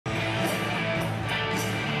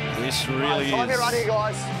This really is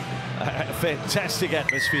a fantastic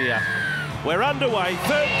atmosphere. We're underway.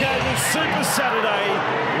 Third game of Super Saturday.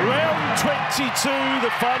 Round 22.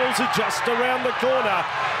 The finals are just around the corner.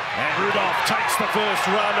 And Rudolph takes the first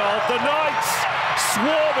run of the night.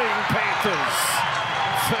 Swarming Panthers.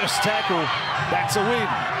 First tackle. That's a win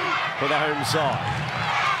for the home side.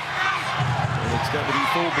 And it's going to be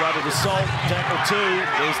full-blooded assault. Tackle 2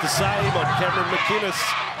 is the same on Cameron McInnes.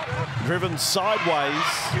 Driven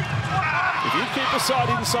sideways. If you keep the side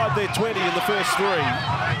inside their 20 in the first 3,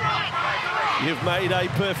 you've made a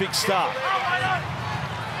perfect start.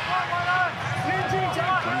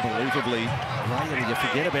 Unbelievably, Graham, you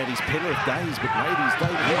forget about his Penrith days, but made his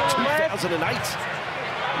debut in 2008.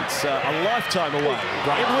 It's a lifetime away.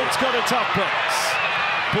 Edwards got a tough pass.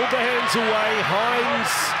 Pulled the hands away.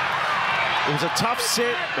 Hines. It was a tough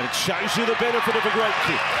set, but it shows you the benefit of a great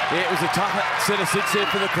kick. Yeah, it was a tough set of 6 there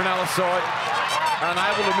for the Cronulla side.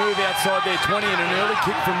 Unable to move outside their 20, and an early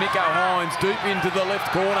kick from Nico Hines deep into the left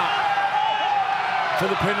corner for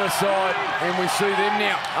the Penrith side, and we see them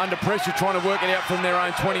now under pressure trying to work it out from their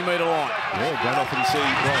own 20-metre line. Yeah, don't often see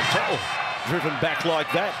Ryan Tuttle driven back like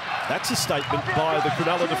that. That's a statement by the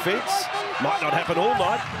Cronulla defence. Might not happen all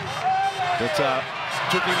night, but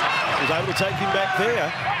was able to take him back there.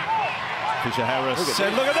 Fisher Harris,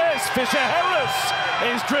 and look at this, Fisher Harris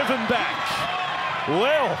is driven back.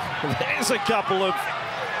 Well, there's a couple of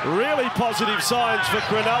really positive signs for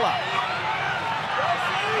Cronulla.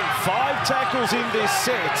 5 tackles in this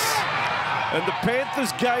set, and the Panthers'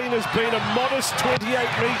 gain has been a modest 28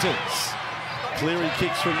 metres. Cleary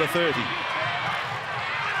kicks from the 30.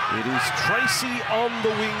 It is Tracy on the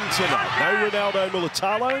wing tonight. No Ronaldo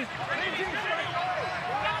Mulitalo.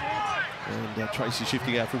 And Tracy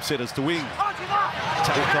shifting out from centres to wing.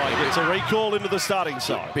 Talakai gets a recall into the starting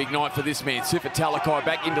side. Big night for this man. Sifa Talakai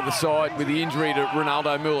back into the side with the injury to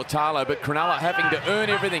Ronaldo Mulitalo, but Cronulla having to earn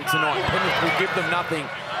everything tonight. Penrith will give them nothing,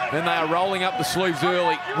 and they are rolling up the sleeves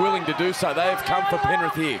early, willing to do so. They have come for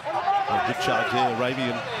Penrith here. A good charge there,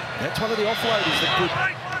 Arabian. That's one of the offloaders that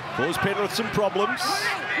could cause Penrith some problems.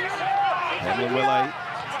 Hamlin Wille,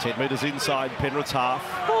 10 metres inside Penrith's half.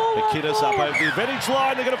 McInnes up over the advantage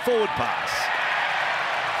line. They get a forward pass.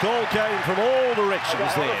 Call came from all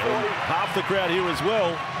directions there. And half the crowd here as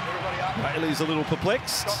well. Bailey's a little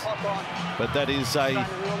perplexed, but that is a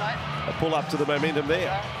pull up to the momentum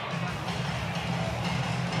there.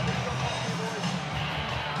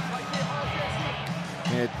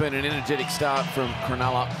 Yeah, it's been an energetic start from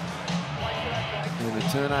Cronulla. And the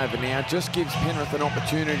turnover now just gives Penrith an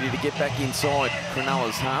opportunity to get back inside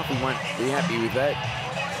Cronulla's half. We won't be happy with that.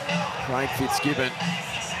 Craig Fitzgibbon.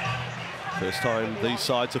 First time these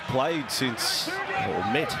sides have played since, or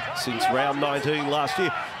met since round 19 last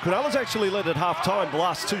year. Cronulla's actually led at half-time the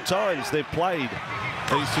last 2 times they've played these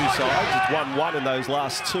 2 sides. It's 1-1 in those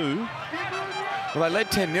last 2. Well, they led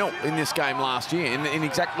 10-0 in this game last year in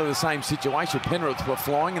exactly the same situation. Penrith were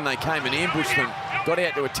flying and they came and ambushed them. Got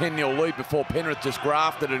out to a 10-0 lead before Penrith just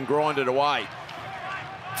grafted and grinded away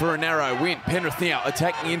for a narrow win. Penrith now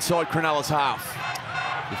attacking inside Cronulla's half.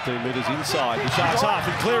 15 metres inside the Sharks half,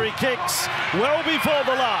 and Cleary kicks well before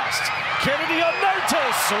the last. Kennedy on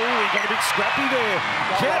notice. Oh, he got a bit scrappy there.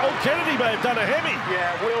 Kennedy may have done a hemi.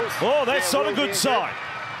 Yeah, Will's. Oh, that's not a good sign.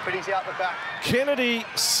 But he's out the back. Kennedy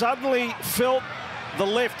suddenly felt the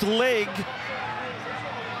left leg.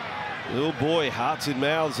 Oh boy, hearts and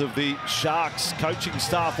mouths of the Sharks coaching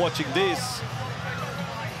staff watching this.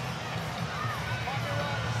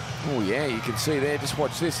 Oh yeah, you can see there, just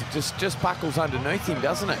watch this, it just buckles underneath him,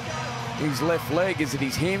 doesn't it? His left leg, is it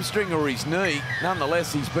his hamstring or his knee?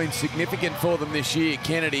 Nonetheless, he's been significant for them this year.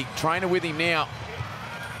 Kennedy, trainer with him now.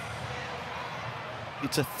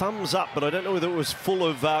 It's a thumbs up, but I don't know whether it was full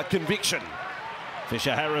of conviction.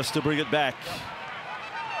 Fisher Harris to bring it back.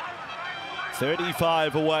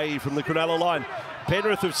 35 away from the Cronulla line.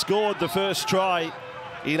 Penrith have scored the first try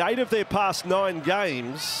in 8 of their past 9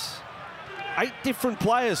 games. 8 different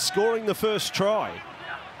players scoring the first try.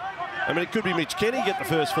 I mean, it could be Mitch Kenny get the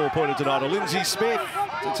first 4-pointer tonight, or Lindsay Smith.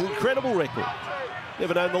 It's an incredible record.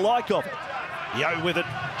 Never known the like of it. Yo with it.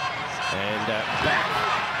 And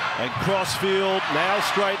back. And crossfield, now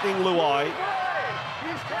straightening Luai.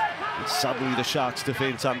 And suddenly the Sharks'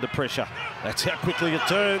 defence under pressure. That's how quickly it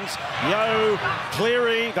turns. Yo,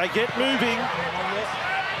 Cleary, they get moving.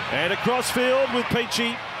 And a crossfield with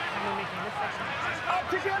Peachy.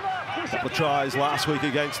 Couple of tries last week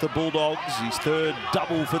against the Bulldogs. His 3rd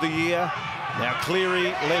double for the year. Now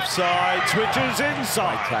Cleary, left side, switches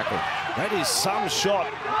inside. Tackle. That is some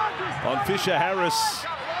shot on Fisher Harris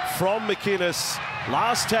from McInnes.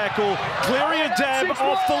 Last tackle, Cleary a dab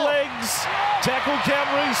off the legs. Tackle count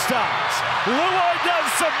restarts. Luai does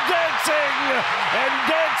some dancing and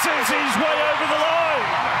dances his way over the line.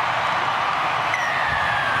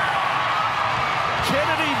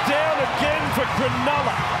 Kennedy down again for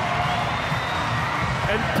Cronulla.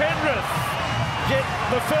 And Penrith get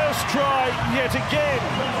the first try yet again.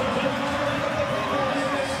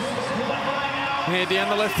 Yeah, down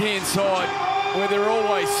the left-hand side, where they're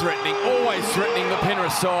always threatening the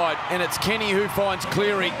Penrith side, and it's Kenny who finds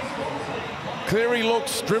Cleary. Cleary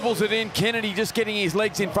looks, dribbles it in, Kennedy just getting his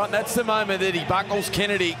legs in front. That's the moment that he buckles.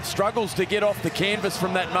 Kennedy struggles to get off the canvas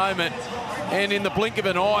from that moment, and in the blink of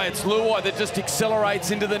an eye, it's Luai that just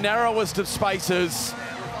accelerates into the narrowest of spaces.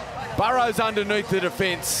 Burrows underneath the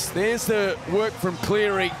defence. There's the work from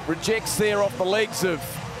Cleary, rejects there off the legs of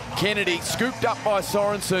Kennedy, scooped up by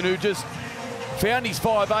Sorensen, who just found his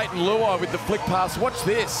 5'8", and Luai with the flick pass. Watch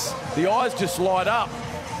this. The eyes just light up.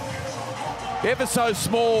 Ever so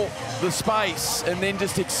small, the space, and then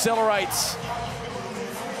just accelerates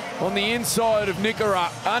on the inside of Nikora,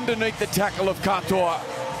 underneath the tackle of Katoa.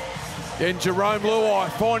 And Jerome Luai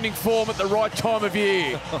finding form at the right time of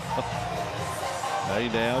year. Hey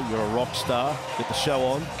now, you're a rock star. Get the show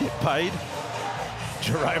on, get paid.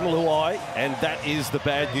 Jerome Luai, and that is the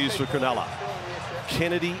bad news for Cronulla.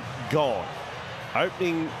 Kennedy gone.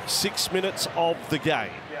 Opening 6 minutes of the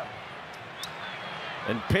game.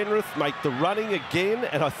 And Penrith make the running again,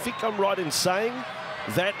 and I think I'm right in saying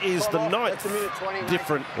that is the 9th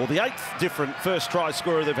different, or the 8th different first try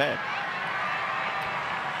scorer they've had.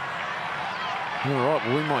 All right,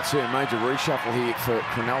 well, we might see a major reshuffle here for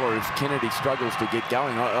Cronulla if Kennedy struggles to get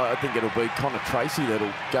going. I think it'll be Connor Tracy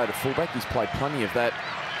that'll go to fullback. He's played plenty of that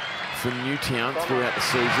for Newtown throughout the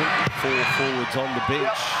season. 4 forwards on the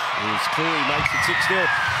bench. As Cleary makes it 6-0.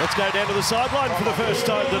 Let's go down to the sideline for the first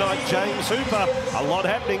time tonight. James Hooper, a lot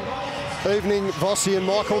happening. Evening, Vossi and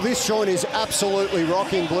Michael. This joint is absolutely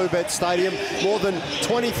rocking Bluebet Stadium. More than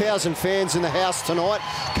 20,000 fans in the house tonight.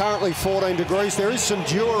 Currently 14 degrees. There is some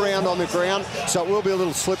dew around on the ground, so it will be a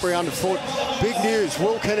little slippery underfoot. Big news,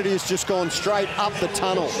 Will Kennedy has just gone straight up the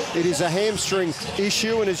tunnel. It is a hamstring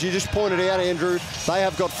issue, and as you just pointed out, Andrew, they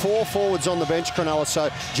have got 4 forwards on the bench, Cronulla.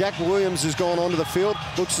 So Jack Williams has gone onto the field.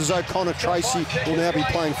 Looks as though Connor Tracy will now be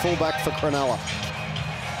playing fullback for Cronulla.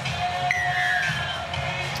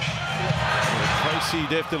 Tracy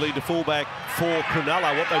definitely the fullback for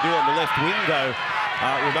Cronulla. What they do on the left wing, though,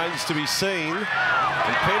 remains to be seen.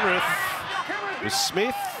 And Penrith with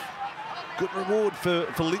Smith. Good reward for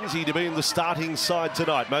Lindsay to be in the starting side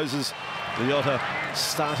tonight. Moses Leota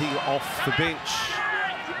starting off the bench.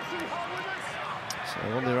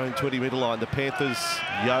 So on their own 20-metre line, the Panthers,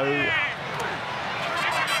 Yo.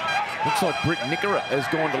 Looks like Britt Nikora has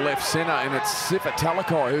gone to left centre, and it's Sifa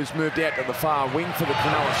Talakai who's moved out to the far wing for the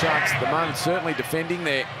Cronulla Sharks at the moment, certainly defending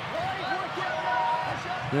there.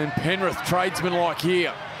 And Penrith tradesman-like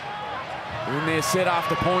here. And they're set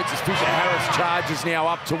after points as Fisher Harris charges now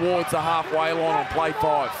up towards the halfway line on play 5.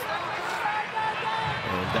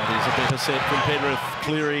 And that is a better set from Penrith.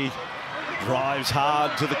 Cleary drives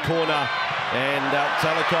hard to the corner, and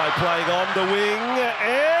Talakai playing on the wing,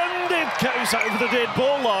 and it goes over the dead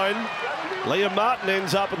ball line. Liam Martin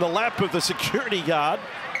ends up in the lap of the security guard.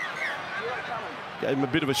 Gave him a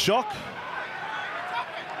bit of a shock.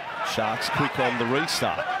 Sharks quick on the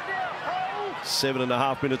restart.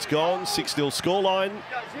 7.5 minutes gone, 6-0 scoreline.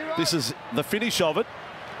 This is the finish of it.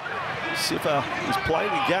 Sifa is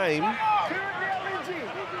playing the game.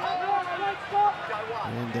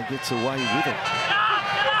 And gets away with it.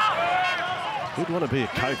 Who'd want to be a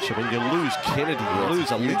coach? I mean, you lose Kennedy, you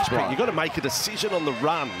lose a linchpin. You've got to make a decision on the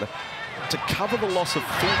run to cover the loss of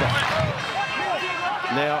fullback.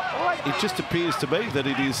 Now, it just appears to me that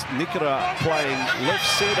it is Nikora playing left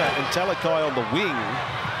centre and Talakai on the wing.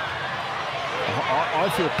 I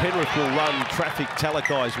feel Penrith will run traffic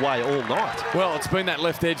Talakai's way all night. Well, it's been that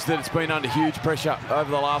left edge that it's been under huge pressure over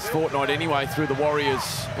the last fortnight anyway, through the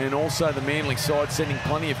Warriors and also the Manly side, sending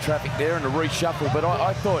plenty of traffic there and a reshuffle. But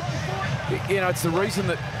I thought, you know, it's the reason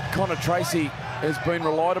that Connor Tracy has been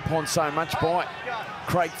relied upon so much by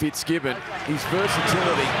Craig Fitzgibbon. His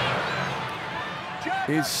versatility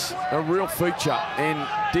is a real feature, and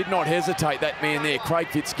did not hesitate, that man there, Craig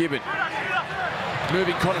Fitzgibbon.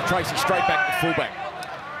 Moving Connor Tracy straight back to fullback.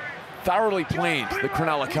 Thoroughly planned, the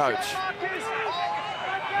Cronulla coach.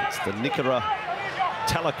 It's the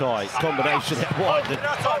Nikora-Talakai combination out wide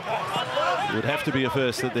that would have to be a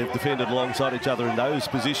first that they've defended alongside each other in those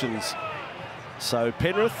positions. So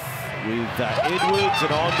Penrith with Edwards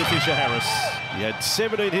and on to Fisher Harris. He had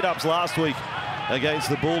 17 hit-ups last week against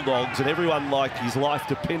the Bulldogs, and everyone like his life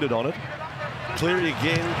depended on it. Cleary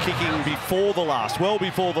again kicking before the last, well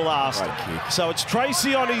before the last. So it's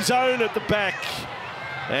Tracy on his own at the back.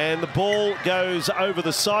 And the ball goes over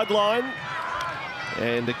the sideline.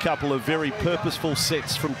 And a couple of very purposeful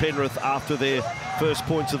sets from Penrith after their first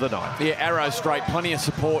points of the night. Yeah, arrow straight, plenty of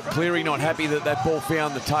support. Cleary not happy that that ball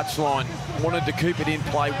found the touchline. Wanted to keep it in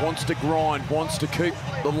play, wants to grind, wants to keep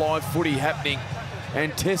the live footy happening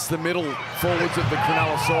and test the middle forwards of the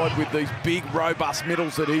Cronulla side with these big, robust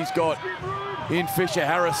middles that he's got in Fisher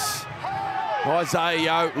Harris, Isaiah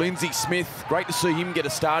Yeo, Lindsay Smith. Great to see him get a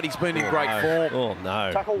start. He's been in great form. Oh,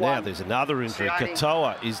 no. Now there's another injury.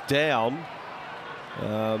 Katoa is down.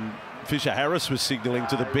 Fisher Harris was signalling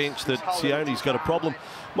to the bench that Sione's got a problem.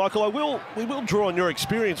 Michael, we will draw on your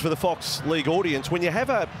experience for the Fox League audience. When you have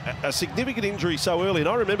a significant injury so early, and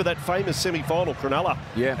I remember that famous semi-final, Cronulla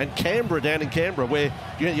and Canberra down in Canberra, where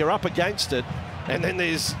you're up against it, and then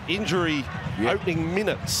there's injury opening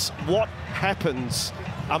minutes. What happens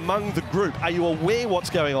among the group? Are you aware what's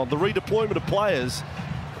going on? The redeployment of players,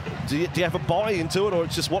 do you have a buy into it, or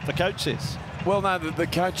it's just what the coach says? Well, no, the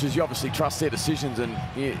coaches, you obviously trust their decisions, and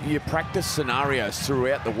you practice scenarios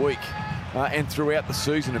throughout the week and throughout the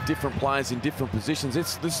season of different players in different positions.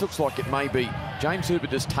 This looks like it may be. James Hooper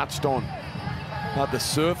just touched on the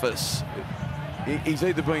surface. He's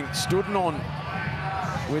either been stood on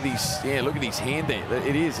with his, look at his hand there.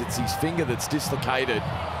 It's his finger that's dislocated.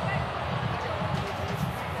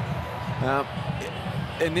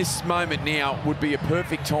 And this moment now would be a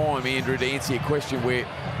perfect time, Andrew, to answer your question where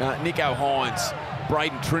Nico Hines,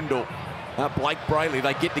 Braden Trindle, Blake Brayley,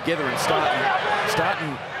 they get together and start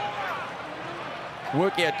and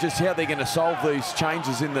work out just how they're going to solve these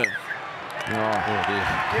changes in the... Oh, dear.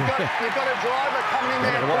 You've got a driver coming in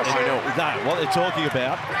there. What they're talking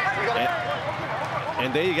about.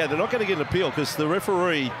 And there you go. They're not going to get an appeal because the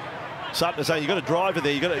referee... Sutton is saying you've got a driver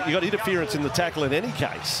there, you've got interference in the tackle in any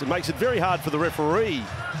case. It makes it very hard for the referee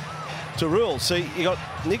to rule. See, you got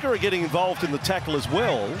Niggera getting involved in the tackle as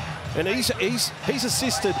well, and he's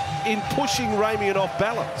assisted in pushing Ramian off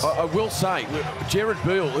balance. I will say, Jared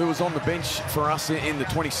Beale, who was on the bench for us in the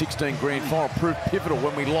 2016 Grand Final, proved pivotal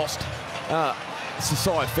when we lost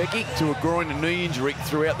Sasai Feki to a groin and knee injury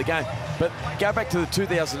throughout the game. But go back to the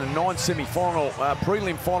 2009 semi-final,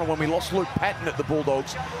 prelim final, when we lost Luke Patton at the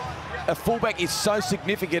Bulldogs. A fullback is so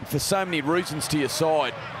significant for so many reasons to your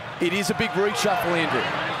side. It is a big reshuffle, Andrew.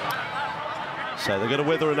 So they're going to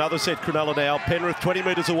weather another set, Cronulla now. Penrith 20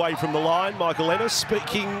 metres away from the line. Michael Ennis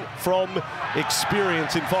speaking from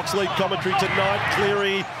experience in Fox League commentary tonight.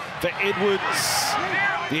 Cleary for Edwards.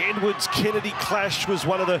 The Edwards-Kennedy clash was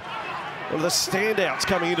one of the standouts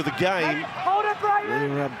coming into the game.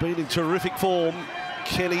 They've been in terrific form.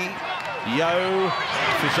 Kenny, Yeo,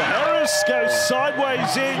 Fisher Harris goes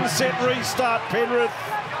sideways in, set restart Penrith.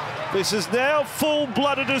 This is now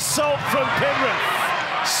full-blooded assault from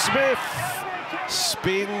Penrith. Smith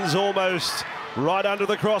spins almost right under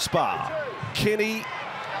the crossbar. Kenny,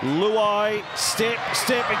 Luai, step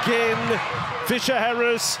again. Fisher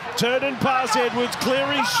Harris, turn and pass Edwards.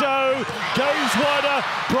 Cleary show, goes wider.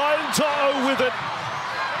 Brian To'o with it.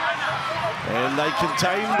 And they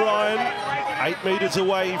contain Brian. 8 metres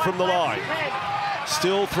away from the line.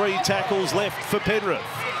 Still 3 tackles left for Penrith.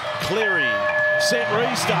 Cleary, set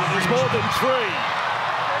restart, there's more than 3.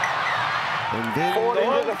 And then... Forward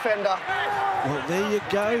into the defender. Well, there you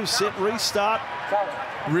go, set restart.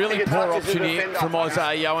 Really poor option here from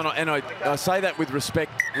Isaiah Yeo, and I say that with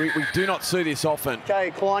respect. We do not see this often.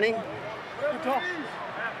 Okay, Clining.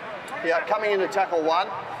 Yeah, coming into tackle 1.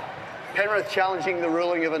 Penrith challenging the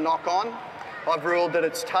ruling of a knock-on. I've ruled that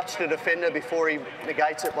it's touched a defender before he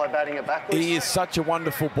negates it by batting it backwards. He is such a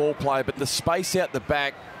wonderful ball player, but the space out the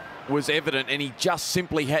back was evident, and he just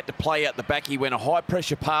simply had to play out the back. He went a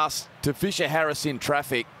high-pressure pass to Fisher Harris in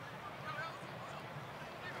traffic.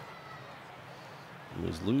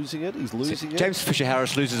 He's losing it, he's losing it. James Fisher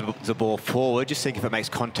Harris loses the ball forward. Just think if it makes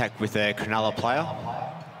contact with a Cronulla player.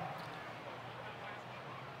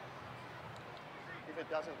 If it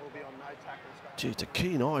doesn't, we'll be on no tackles. Gee, it's a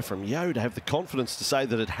keen eye from Yeo to have the confidence to say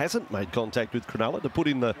that it hasn't made contact with Cronulla, to put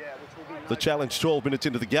in the challenge 12 minutes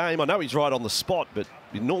into the game. I know he's right on the spot, but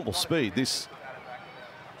in normal speed, it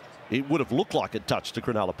would have looked like it touched a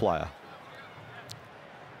Cronulla player.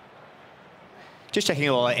 Just checking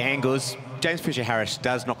all the angles. James Fisher Harris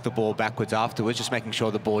does knock the ball backwards afterwards, just making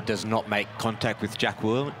sure the ball does not make contact with Jack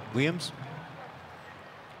Williams.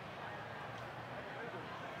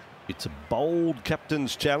 It's a bold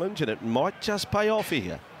captain's challenge, and it might just pay off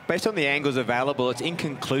here. Based on the angles available, it's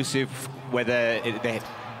inconclusive whether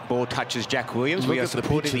ball touches Jack Williams, Look we are at the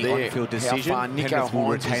supporting picture the there, on-field how decision. far Nico Penrith will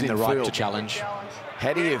Hines is retain the in right field. to challenge.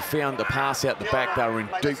 Had he have found the pass out the back, they were in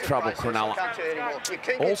deep trouble, Cronulla.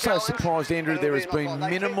 Also surprised, Andrew, there has been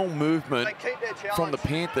minimal movement from the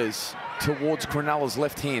Panthers towards Cronulla's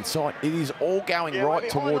left-hand side. It is all going right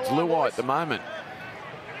towards Luai at the moment.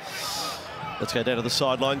 Let's go down to the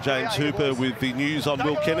sideline. James Hooper with the news on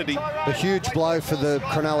Will Kennedy. A huge blow for the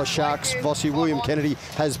Cronulla Sharks. Vossi William Kennedy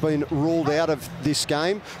has been ruled out of this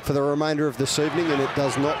game for the remainder of this evening, and it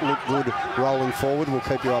does not look good rolling forward. We'll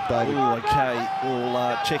keep you updated. Ooh, okay,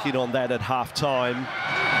 we'll check in on that at half-time.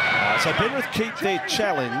 So Penrith keep their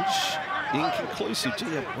challenge inconclusive. Gee,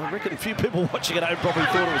 I reckon a few people watching at home probably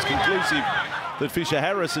thought it was conclusive that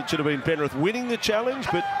Fisher-Harris, it should have been Penrith winning the challenge,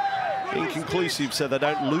 but inconclusive, so they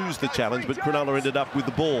don't lose the challenge, but Cronulla ended up with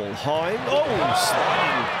the ball. Hine,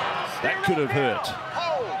 sliding. That could have hurt.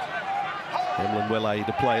 Emlyn Welle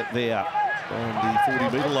to play it there on the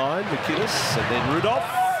 40-metre line. McInnes, and then Rudolph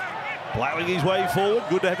blowing his way forward.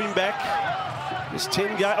 Good to have him back. This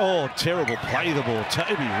 10 game. Oh, terrible play the ball.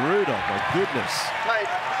 Toby Rudolph, my goodness. Mate,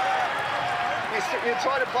 you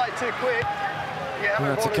try to play too quick.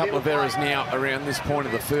 Well, it's a couple of errors now around this point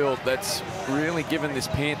of the field. That's really given this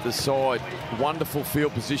Panthers side wonderful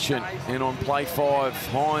field position. And on play 5,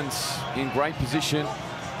 Hines in great position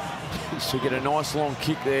to get a nice long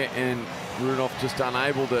kick there, and Rudolph just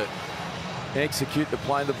unable to execute the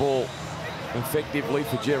play the ball effectively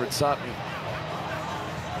for Jared Sutton.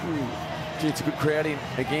 Gee, it's a good crowd in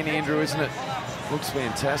again, Andrew, isn't it? Looks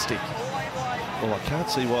fantastic. Well, I can't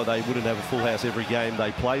see why they wouldn't have a full house every game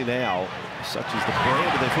they play now. Such is the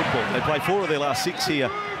brand of their football. They play 4 of their last 6 here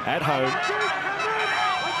at home.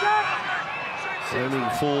 Earning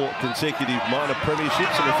 4 consecutive minor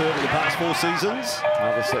premierships and a third in the past 4 seasons.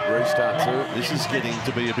 Another set restart too. This is getting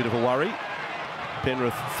to be a bit of a worry.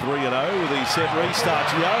 Penrith 3-0 with the set restart.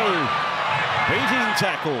 Yo, beating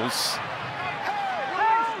tackles.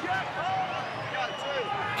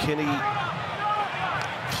 Kenny,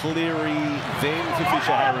 Cleary, then for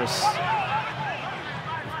Fisher-Harris.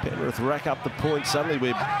 Penrith rack up the points. Suddenly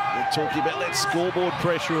we're talking about that scoreboard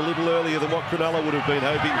pressure a little earlier than what Cronulla would have been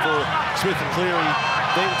hoping for. Smith and Cleary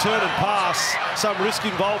then turn and pass. Some risk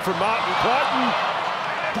involved from Martin Crichton.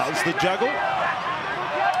 Does the juggle.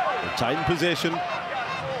 Retain possession.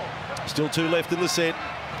 Still 2 left in the set.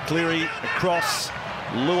 Cleary across.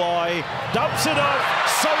 Luai dumps it off.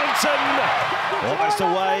 Sorensen almost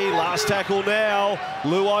away. Last tackle now.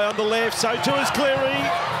 Luai on the left. So too is Cleary.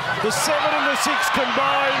 The 7 and the 6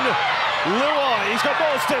 combine. Luai, he's got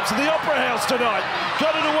more steps in the Opera House tonight.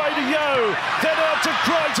 Got it away to Yo. Then out to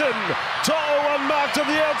Crichton. To'o unmarked on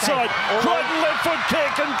the outside. Crichton left foot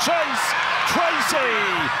kick and chase. Tracy.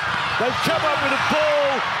 They've come up with a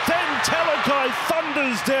ball. Then Talakai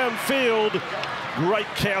thunders downfield. Great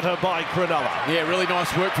counter by Cronulla. Yeah, really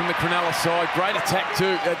nice work from the Cronulla side. Great attack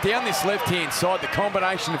too. Down this left-hand side, the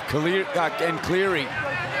combination of Cleary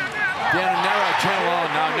down a narrow channel. Oh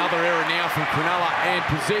no, another error now from Cronulla, and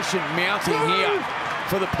possession mounting here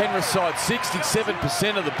for the Penrith side.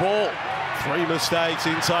 67% of the ball. 3 mistakes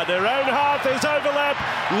inside their own half. There's overlap.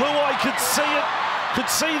 Luai could see it. Could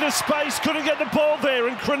see the space, couldn't get the ball there,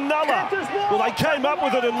 and Cronulla, well, they came up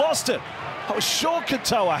with it and lost it. I was sure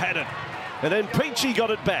Katoa had it. And then Peachy got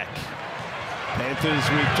it back. Panthers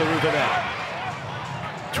with Taruvana.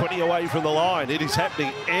 20 away from the line. It is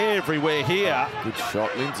happening everywhere here. Good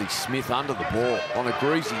shot, Lindsay Smith under the ball on a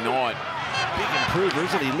greasy night. Big improver,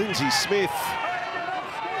 isn't he? Lindsay Smith.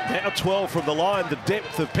 Now 12 from the line. The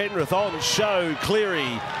depth of Penrith on show.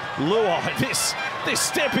 Cleary, Luai. This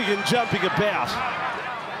stepping and jumping about.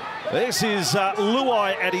 This is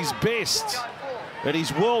Luai at his best. At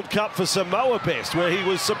his World Cup for Samoa best, where he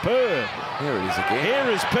was superb. Here it is again.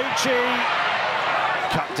 Here is Peachy.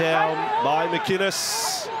 Cut down by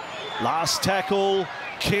McInnes. Last tackle,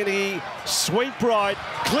 Kenny. Sweep right.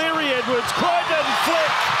 Cleary Edwards. Crichton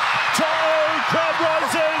flick. To'o. Crowd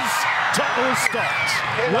rises. To'o stopped.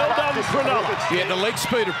 Well done, Cronulla. Yeah, the leg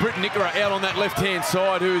speed of Britt Nickera out on that left-hand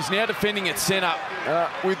side, who is now defending at centre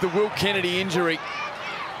with the Will Kennedy injury.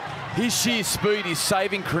 His sheer speed is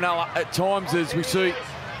saving Cronulla at times, as we see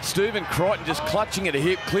Stephen Crichton just clutching at a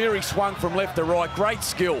hip. Cleary swung from left to right. Great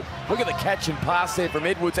skill. Look at the catch and pass there from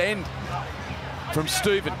Edwards and from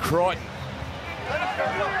Stephen Crichton.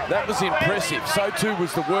 That was impressive. So too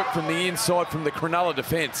was the work from the inside from the Cronulla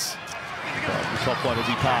defence. The top one as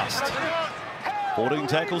he passed. 14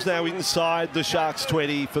 tackles now inside the Sharks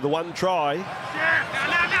 20 for the 1 try.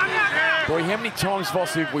 Boy, how many times,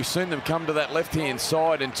 Vossi, have we seen them come to that left-hand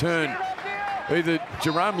side and turn either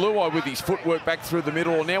Jerome Luai with his footwork back through the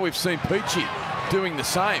middle, or now we've seen Peachy doing the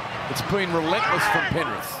same. It's been relentless from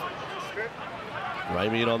Penrith.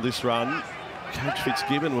 Ramey on this run. Coach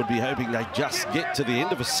Fitzgibbon would be hoping they just get to the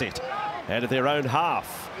end of a set out of their own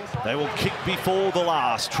half. They will kick before the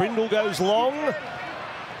last. Trindle goes long,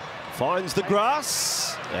 finds the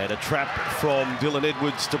grass, and a trap from Dylan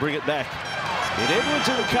Edwards to bring it back. In Edwards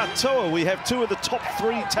and Katoa, we have two of the top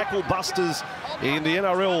 3 tackle busters in the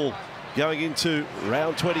NRL going into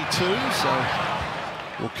round 22. So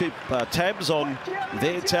we'll keep tabs on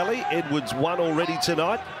their tally. Edwards 1 already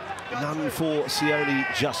tonight. None for Sione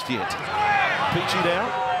just yet. Peachy now.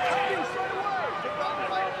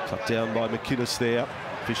 Cut down by McInnes there.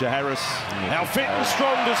 Fisher-Harris. How fit and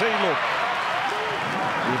strong does he look?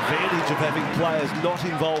 The advantage of having players not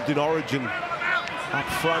involved in Origin up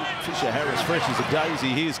front. Fisher-Harris fresh as a daisy.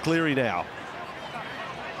 Here's Cleary now.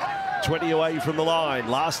 20 away from the line.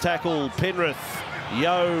 Last tackle, Penrith.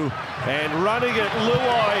 Yo, and running it,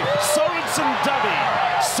 Luai. Sorensen dummy.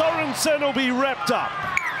 Sorensen will be wrapped up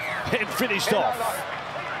and finished off.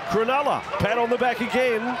 Cronulla, pat on the back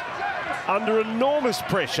again, under enormous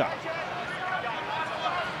pressure.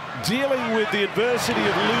 Dealing with the adversity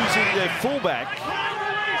of losing their fullback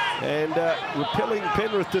and repelling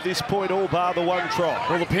Penrith to this point, all bar the 1 try.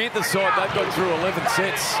 Well, the Panthers side, they've got through 11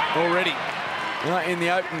 sets already. In the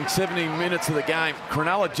opening 17 minutes of the game,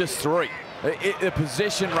 Cronulla just 3. The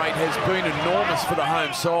possession rate has been enormous for the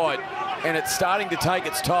home side, and it's starting to take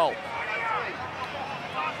its toll.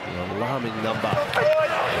 An alarming number.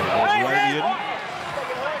 Radian,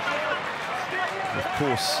 of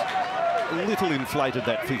course, a little inflated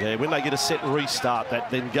that figure. When they get a set restart, that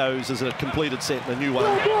then goes as a completed set and a new one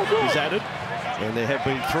is added. And there have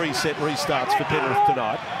been 3 set restarts for Penrith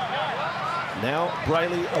tonight. Now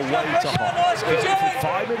Brayley away to Hobbs. He's in for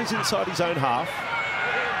 5 minutes inside his own half.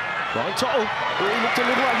 Brian Tottle, he looked a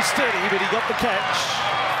little unsteady, but he got the catch.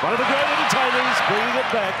 One of the great entertainers, bringing it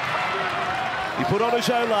back. He put on a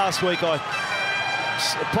show last week.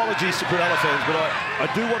 Apologies to Cronulla fans, but I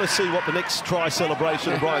do want to see what the next try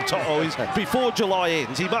celebration of Brian Tottle is before July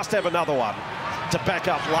ends. He must have another one to back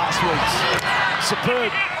up last week's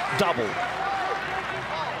superb double.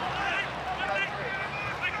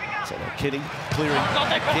 So now Kenny clearing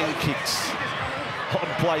again kicks on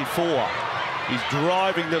play 4. He's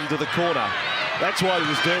driving them to the corner. That's why he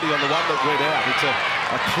was dirty on the one that went out. It's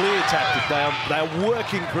a clear tactic. They are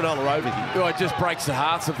working Cronulla over here. Oh, it just breaks the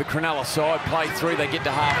hearts of the Cronulla side. Play 3, they get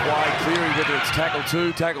to halfway. Cleary, whether it's tackle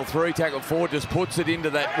 2, tackle 3, tackle 4, just puts it into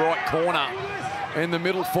that right corner. And the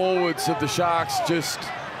middle forwards of the Sharks just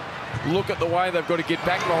look at the way they've got to get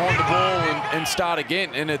back behind the ball and start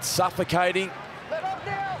again. And it's suffocating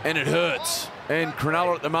and it hurts. And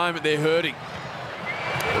Cronulla at the moment, they're hurting.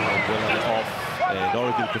 Off. And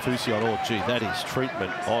Oregon Kafusi on, oh gee, that is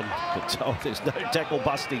treatment on Katoa. There's no tackle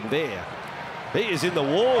busting there. He is in the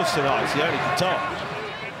wars tonight, Sione Katoa.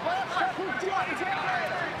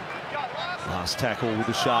 Last tackle with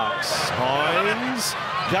the Sharks. Hines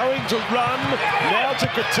going to run, now to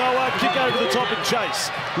Katoa, kick over the top and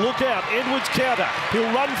chase. Look out, Edwards counter.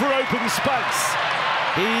 He'll run for open space.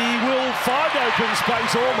 He will find open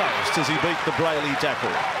space almost as he beat the Brayley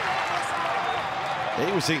tackle. He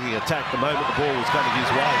was thinking attack the moment the ball was coming his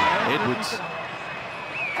way. Edwards.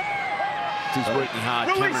 He's working hard.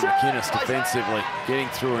 Cameron McInnes defensively, getting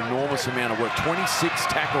through an enormous amount of work. 26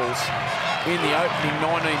 tackles in the opening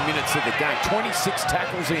 19 minutes of the game. 26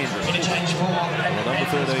 tackles, Andrew. Well, number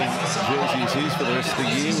 13 jersey is his for the rest of the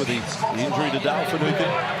year with the injury to Dale Finucane.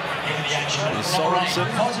 Here's Sorensen.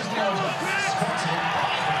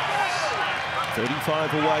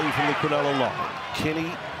 35 away from the Cronulla line. Kenny.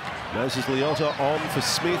 Moses Leota on for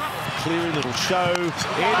Smith. Cleary little show.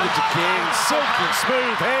 Edwards again. Silky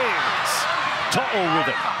smooth hands. Tottle with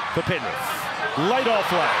it for Penrith. Late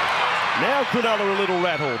offload. Now Cronulla a little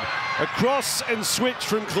rattled. Across and switch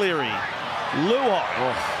from Cleary.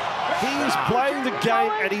 Luai. He is playing the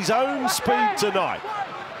game at his own speed tonight.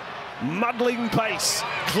 Muddling pace.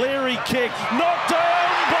 Cleary kick. Knocked down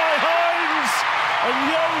by Hines. And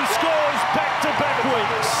Yo scores back-to-back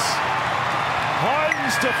weeks.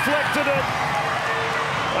 Hines deflected it.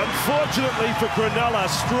 Unfortunately for Cronulla,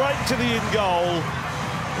 straight to the in goal.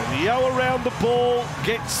 And Yo around the ball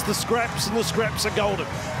gets the scraps, and the scraps are golden.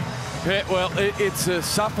 Yeah, well, it's a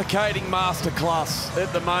suffocating masterclass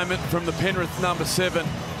at the moment from the Penrith number 7.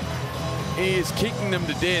 He is kicking them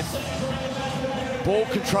to death. Ball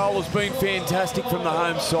control has been fantastic from the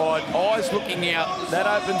home side. Eyes looking out, that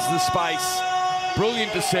opens the space.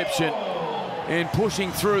 Brilliant deception. And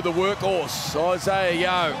pushing through the workhorse, Isaiah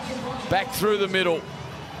Yo, back through the middle.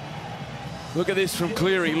 Look at this from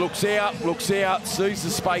Cleary. Looks out, sees the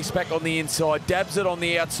space back on the inside, dabs it on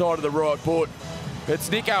the outside of the right foot.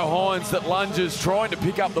 It's Nico Hines that lunges, trying to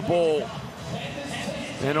pick up the ball.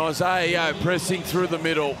 And Isaiah pressing through the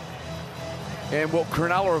middle. And what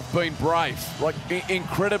Cronulla have been brave, like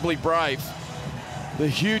incredibly brave. The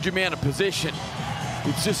huge amount of possession,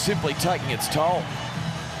 it's just simply taking its toll.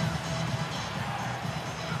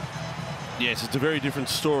 Yes, it's a very different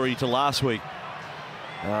story to last week.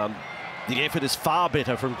 The effort is far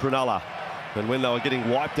better from Cronulla than when they were getting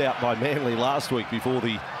wiped out by Manly last week before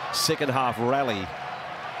the second half rally.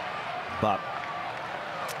 But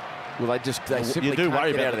well, they simply can't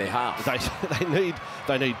get out of their half.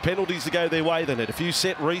 They need penalties to go their way. They need a few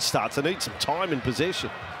set restarts. They need some time in possession.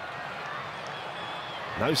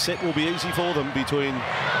 No set will be easy for them between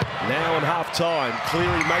now and half-time.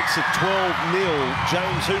 Cleary makes it 12-0.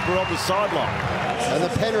 James Hooper on the sideline. And the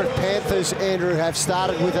Penrith Panthers, Andrew, have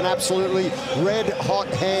started with an absolutely red-hot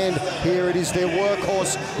hand here. It is their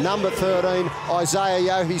workhorse, number 13, Isaiah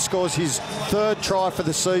Yeo. He scores his third try for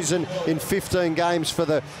the season in 15 games for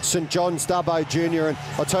the St John's Dubbo Junior. And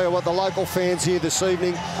I'll tell you what, the local fans here this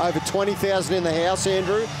evening, over 20,000 in the house,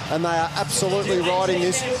 Andrew, and they are absolutely riding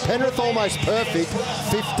this. Penrith almost perfect.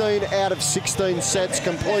 15 out of 16 sets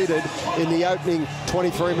completed in the opening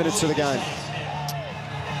 23 minutes of the game.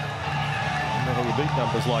 How you beat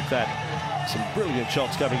numbers like that. Some brilliant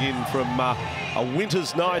shots coming in from a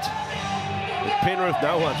winter's night at Penrith.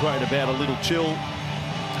 No one's worried about a little chill.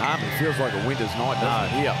 Hardly feels like a winter's night,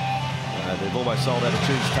 doesn't it, here? They've almost sold out of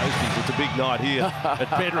cheese toasties. It's a big night here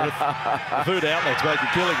at Penrith. The food outlets make a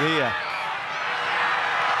killing here.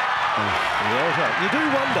 You do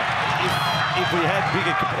wonder if we had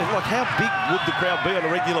bigger, like how big would the crowd be on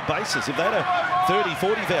a regular basis? If they had a 30,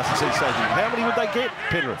 40,000 seat stadium, how many would they get,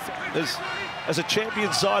 Penrith, as a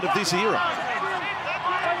champion side of this era?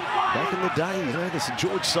 Back in the day, you know, the St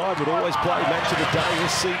George side would always play match of the day,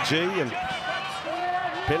 SCG, and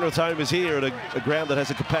Penrith home is here at a ground that has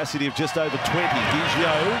a capacity of just over 20. Here's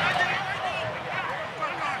Yeo.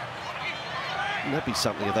 Wouldn't that be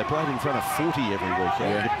something if they played in front of 40 every week?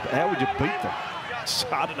 How would you beat them? It's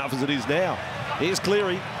hard enough as it is now. Here's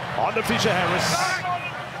Cleary on to Fisher Harris.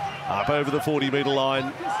 Up over the 40-metre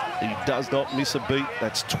line. He does not miss a beat.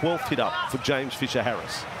 That's 12th hit up for James Fisher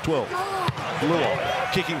Harris. 12.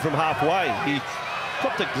 Luai kicking from halfway. He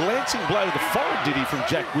got the glancing blow to the forehead, did he, from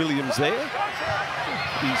Jack Williams there?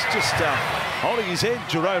 He's just holding his head,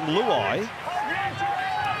 Jerome Luai.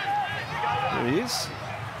 There he is.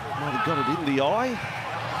 Might have got it in the eye.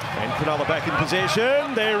 And Cronulla back in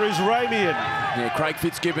possession. There is Ramian. Yeah, Craig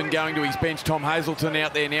Fitzgibbon going to his bench. Tom Hazelton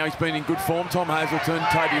out there now. He's been in good form. Tom Hazelton,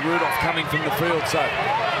 Toby Rudolph coming from the field. So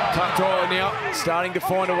Tucktoy now starting to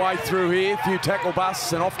find a way through here. A few tackle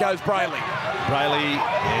busts and off goes Brayley. Brayley,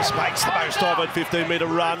 yes, makes the most of it. 15-metre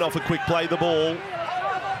run off a quick play the ball.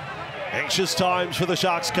 Anxious times for the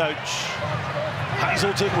Sharks coach.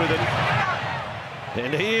 Hazelton with it.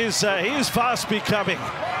 And he is fast becoming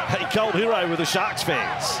a cold hero with the Sharks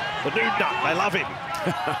fans. The nude nut, they love him.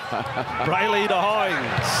 Brayley to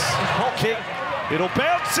Hines. Hot kick. It'll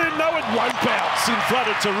bounce in. No, it won't bounce in front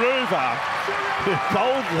of Taruva, who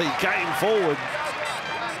boldly came forward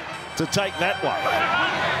to take that one.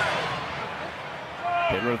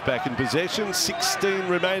 Penrith back in possession. 16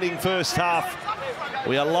 remaining first half.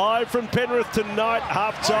 We are live from Penrith tonight.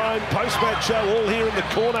 Half-time, post-match show, all here in the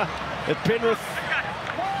corner at Penrith.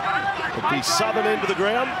 At the southern end of the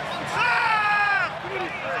ground.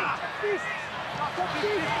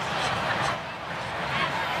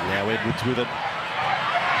 Now Edwards with it.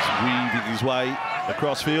 He's weaving his way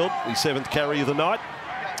across field. His 7th carry of the night.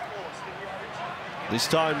 This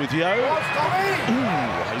time with Yeo.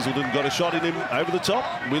 Hazelton got a shot in him over the top.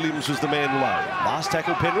 Williams was the man low. Last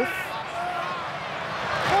tackle, Penrith.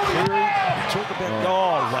 Cleary, talk about...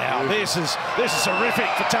 Oh, wow. This is horrific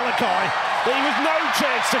for Talakai. There was no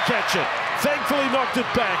chance to catch it. Thankfully knocked it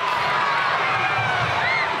back.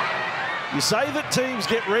 You say that teams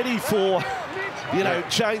get ready for, you know,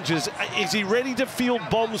 changes. Is he ready to field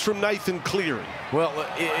bombs from Nathan Cleary? Well,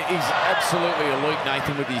 he's absolutely elite,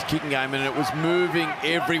 Nathan, with his kicking game, and it was moving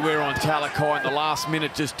everywhere on Talakai, and the last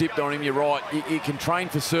minute just dipped on him. You're right. You can train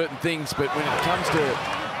for certain things, but when it comes to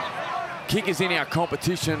kickers in our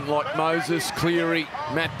competition like Moses, Cleary,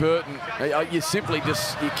 Matt Burton, you simply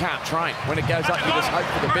just, you can't train. When it goes up, you just hope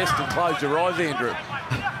for the best and close your eyes, Andrew.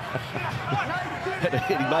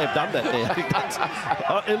 He may have done that there.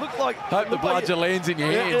 It looked like... Hope the bludger lands in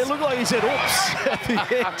your hands. It looked like he said, oops,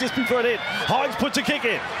 just before it hit. Hines puts a kick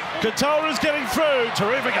in. Katora's getting through.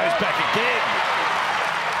 Taruva goes back again.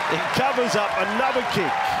 He covers up another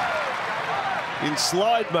kick. in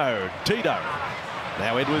slide mode. Tito.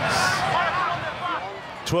 Now Edwards.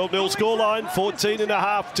 12-0 scoreline, 14 and a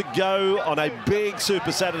half to go on a big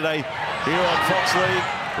Super Saturday here on Fox League.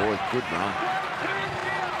 Boy, good run.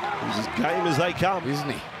 He's as game as they come, isn't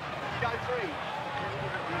he?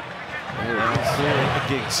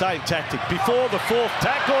 Again, same tactic. Before the fourth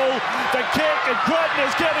tackle, the kick, and Crichton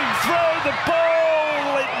is getting through the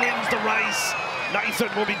ball. It wins the race. Nathan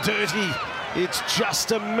will be dirty. It's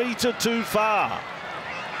just a metre too far.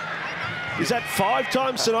 Is that 5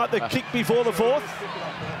 times tonight, the kick before the fourth?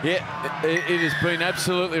 Yeah, it has been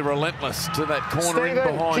absolutely relentless to that cornering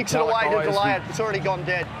Stephen behind. Kicks it away to delay it. It's already gone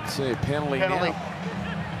dead. See a penalty now.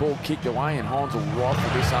 Ball kicked away, and Hines will rifle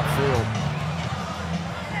this upfield.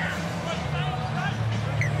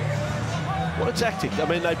 What a tactic. I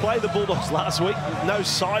mean, they played the Bulldogs last week. No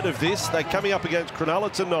side of this. They're coming up against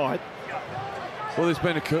Cronulla tonight. Well, there's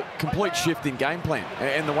been a complete shift in game plan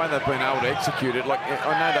and the way they've been able to execute it. Like,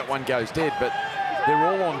 I know that one goes dead, but they're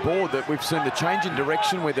all on board. That we've seen the change in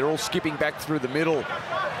direction where they're all skipping back through the middle.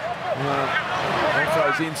 Off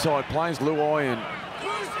those inside plays, Luai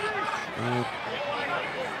and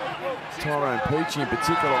Tyrone Peachy in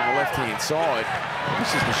particular on the left-hand side.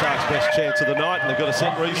 This is the Sharks' best chance of the night, and they've got a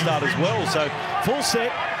set restart as well. So full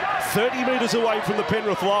set, 30 metres away from the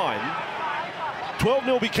Penrith line.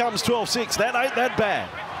 12-0 becomes 12-6. That ain't that bad,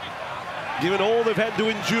 given all they've had to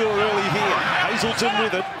endure early here. Hazelton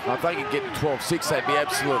with it. If they could get 12-6, they'd be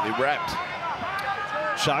absolutely wrapped.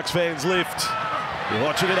 Sharks fans lift. You're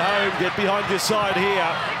watching at home. Get behind your side here.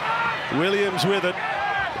 Williams with it.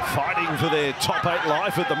 Fighting for their top 8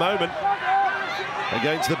 life at the moment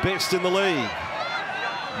against the best in the league.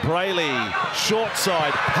 Brayley, short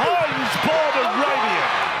side. Hines, ball to Ramian.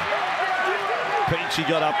 Peachy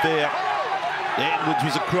got up there. Edwards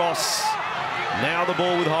was across. Now the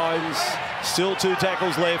ball with Hines. Still 2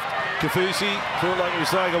 tackles left. Kafusi, felt like he was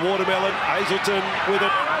throwing a watermelon. Hazelton with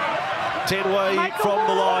it. 10-way from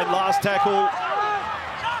the line. Last tackle.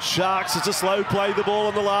 Sharks, it's a slow play, the ball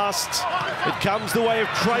on the last. It comes the way of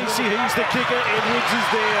Tracy. He's the kicker. Edwards is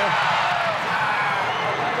there.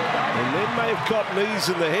 And then may have caught knees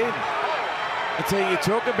in the head. I tell you,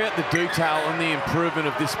 talk about the detail and the improvement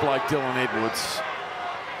of this bloke, Dylan Edwards.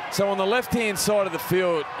 So on the left-hand side of the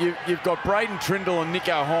field, you've got Braden Trindle and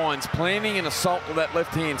Nico Hines planning an assault to that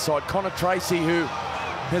left-hand side. Connor Tracy, who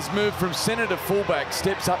has moved from centre to fullback,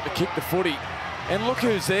 steps up to kick the footy. And look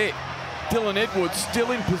who's there. Dylan Edwards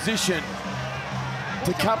still in position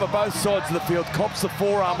to cover both sides of the field. Cops the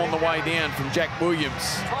forearm on the way down from Jack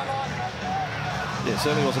Williams. Yeah,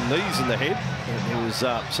 certainly wasn't knees in the head. There was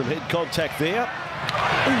some head contact there.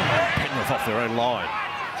 Ooh, Penrith off their own line.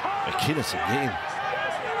 McInnes again.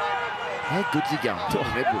 How good's he going,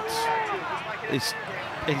 Dylan Edwards?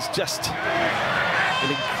 He's just an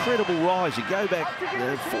incredible rise. You go back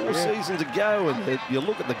 4 seasons ago and you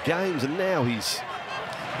look at the games, and now he's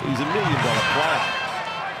a $1 million player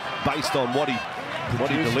based on what he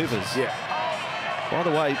delivers. Yeah. By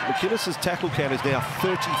the way, McInnes' tackle count is now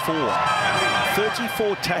 34.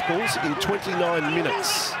 34 tackles in 29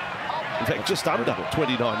 minutes. In fact, just under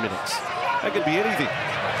 29 minutes. That could be anything.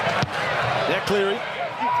 Now Cleary.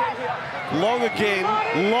 Long again.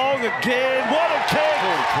 What a kick!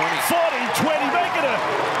 40-20, make it a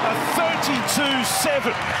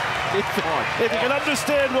 32-7. If you can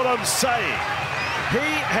understand what I'm saying. He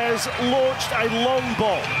has launched a long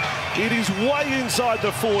ball. It is way inside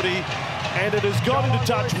the 40, and it has got into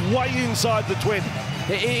touch way inside the 20.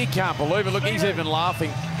 He can't believe it. Look, he's even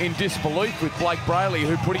laughing in disbelief with Blake Brayley,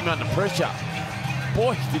 who put him under pressure.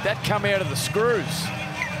 Boy, did that come out of the screws.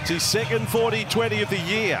 It's his second 40-20 of the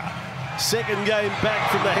year. Second game back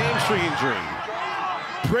from the hamstring injury.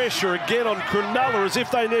 Pressure again on Cronulla as if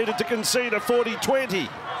they needed to concede a 40-20.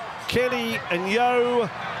 Kenny and Yo,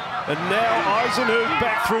 and now Eisenberg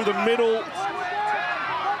back through the middle.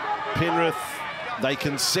 Penrith, they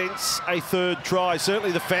can sense a 3rd try.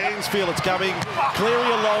 Certainly the fans feel it's coming. Cleary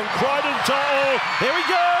along, Crichton, oh, here we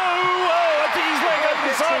go! Oh, I think he's leg over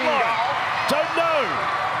the sideline. Don't know.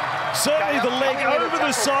 Certainly the leg over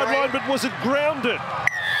the sideline, but was it grounded?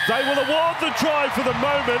 They will award the try for the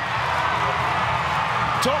moment.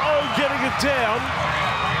 To'o getting it down,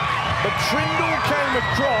 but Trindle came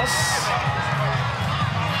across.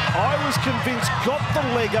 I was convinced got the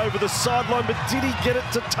leg over the sideline, but did he get it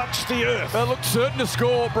to touch the earth? Well, looked certain to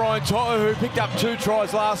score, Brian To'o, who picked up 2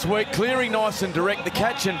 tries last week. Cleary nice and direct. The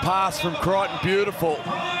catch and pass from Crichton, beautiful.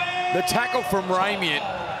 The tackle from Ramian,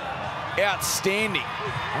 outstanding.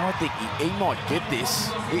 I think he might get this.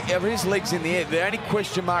 His leg's in the air. The only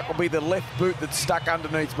question mark will be the left boot that's stuck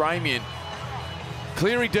underneath Ramian.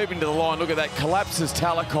 Cleary deep into the line. Look at that. Collapses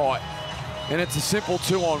Talakai. And it's a simple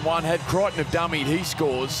 2-on-1. Had Crichton have dummied, he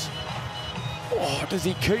scores. Oh, does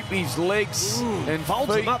he keep his legs and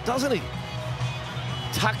folds feet? him up, doesn't he?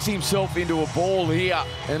 Tucks himself into a ball here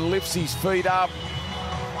and lifts his feet up.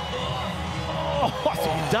 Oh, I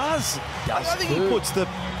think he does. I think he puts the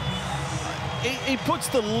he puts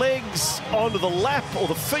the legs onto the lap, or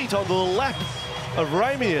the feet onto the lap of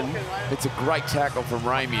Ramian. It's a great tackle from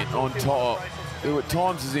Ramian on top, who at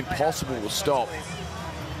times is impossible to stop.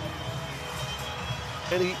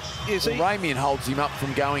 And Ramian holds him up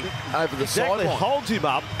from going over the exactly sideline. holds him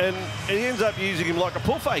up, and he ends up using him like a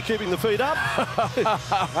buffet, keeping the feet up.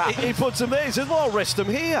 he puts him there. He says, well, I'll rest him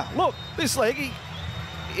here. Look, this leg,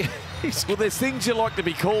 well, there's things you like to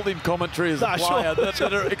be called in commentary as a player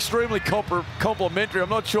that are extremely complimentary. I'm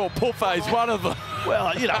not sure buffet's one of them.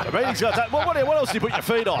 Well, you know what I mean. He's got that. Well, what else do you put your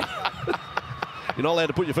feet on? You're not allowed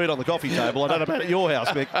to put your feet on the coffee table. I don't know about at your house,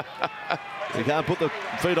 Mick. You can't put the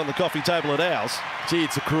feet on the coffee table at ours. Gee,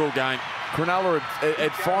 it's a cruel game. Cronulla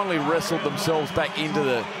had finally wrestled themselves back into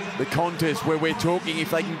the contest where we're talking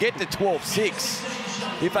if they can get to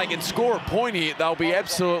 12-6, if they can score a point here, they'll be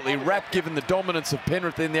absolutely wrapped given the dominance of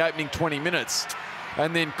Penrith in the opening 20 minutes.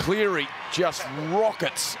 And then Cleary just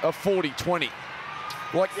rockets a 40-20.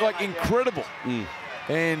 Like incredible.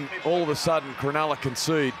 And all of a sudden, Cronulla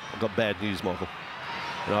concede. I've got bad news, Michael.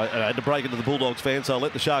 I had to break into the Bulldogs fans, so I'll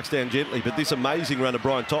let the Sharks down gently. But this amazing run of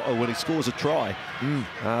Brian Toto when he scores a try.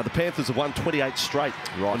 The Panthers have won 28 straight.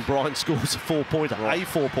 Right. And Brian scores a 4-pointer. Right. A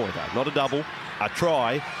 4-pointer, not a double. A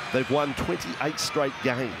try. They've won 28 straight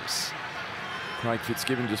games. Craig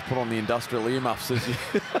Fitzgibbon just put on the industrial earmuffs, says he.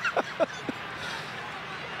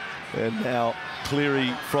 And now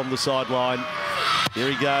Cleary from the sideline.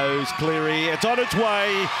 Here he goes, Cleary. It's on its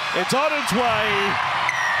way. It's on its way.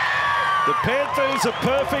 The Panthers are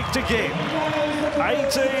perfect again.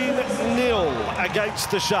 18-0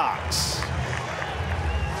 against the Sharks.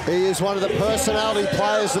 He is one of the personality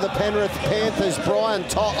players of the Penrith Panthers, Brian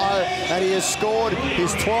Toto, and he has scored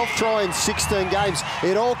his 12th try in 16 games.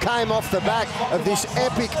 It all came off the back of this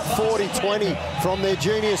epic 40-20 from their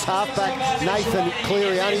genius halfback, Nathan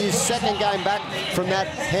Cleary. Only his second game back from that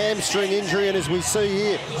hamstring injury, and as we see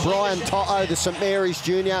here, Brian Toto, the St Mary's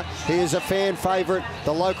junior, he is a fan favourite.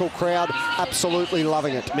 The local crowd absolutely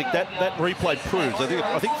loving it. Mick, that replay proves,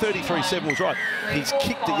 I think 33-7 was right. He's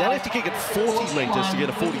kicked it. You don't have to kick it 40 metres to get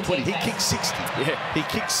a 40-20. He kicked 60. Yeah. He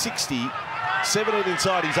kicked 60, 17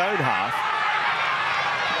 inside his own half,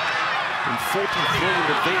 and 43 in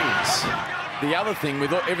advance. The other thing,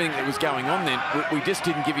 with everything that was going on then, we just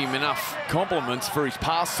didn't give him enough compliments for his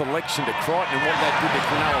pass selection to Crichton and what that did to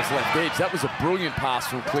Cronulla's left edge. That was a brilliant pass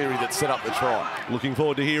from Cleary that set up the try. Looking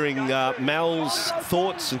forward to hearing Mal's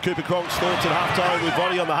thoughts and Cooper Cronk's thoughts at halftime with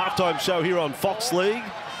Ronnie on the halftime show here on Fox League.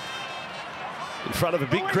 In front of a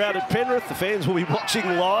big crowd at Penrith, the fans will be watching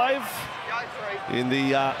live in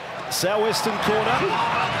the southwestern corner.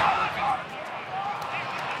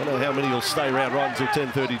 I don't know how many will stay around right until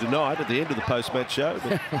 10:30 tonight at the end of the post-match show.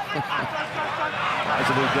 But as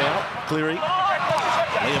a move now, Cleary,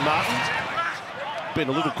 Liam Martin, been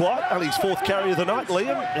a little quiet. Only his 4th carry of the night,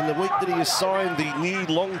 Liam, in the week that he has signed the new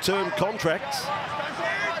long-term contract.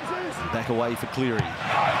 Back away for Cleary.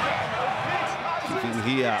 Kicking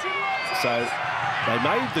here. So they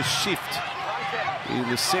made the shift in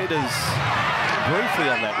the centres briefly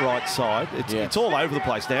on that right side. It's all over the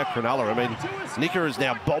place now, Cronulla. I mean, Nicker is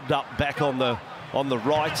now bobbed up back on the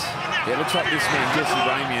right. Yeah, it looks like this man, Jesse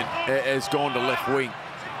Ramian, has gone to left wing.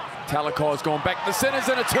 Talakai's gone back to the centres,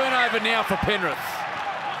 and a turnover now for Penrith.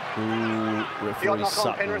 Ooh, referee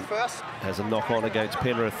Sutton Penrith first. has a knock-on against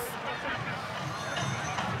Penrith.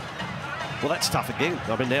 Well, that's tough again.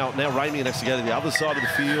 I mean, now Ramian has to go to the other side of the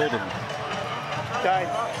field. And Okay.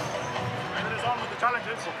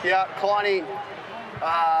 Yeah, Kleiny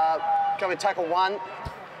coming tackle 1.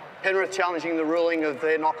 Penrith challenging the ruling of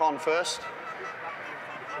their knock-on first.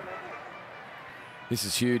 This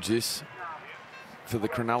is huge, this, for the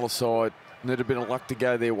Cronulla side. Need a bit of luck to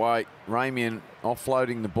go their way. Ramian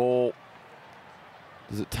offloading the ball.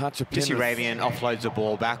 Does it touch a Penrith? Jesse Ramian offloads the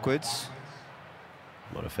ball backwards.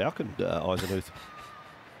 What a Falcon, Eisenhuth.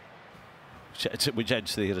 Which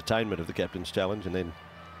adds to the entertainment of the captain's challenge, and then...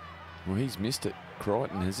 Well, he's missed it.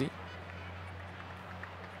 Crichton, has he?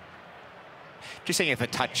 Just seeing if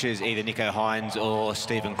it touches either Nicho Hynes or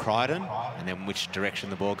Stephen Crichton, and then which direction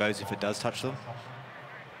the ball goes if it does touch them.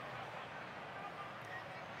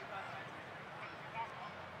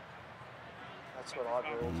 That's what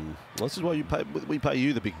I ruled. Well, this is why we pay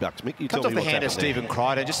you the big bucks, Mick. You Comes off the hand of Stephen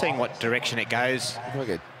Crichton, just seeing what direction it goes.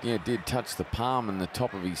 It did touch the palm and the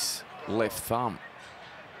top of his left thumb.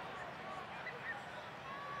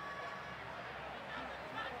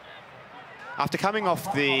 After coming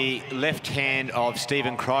off the left hand of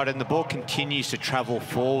Stephen Crichton, the ball continues to travel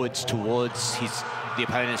forwards towards the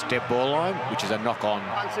opponent's dead ball line, which is a knock-on.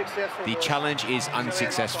 The challenge is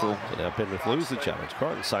unsuccessful. So now Penrith lose the challenge.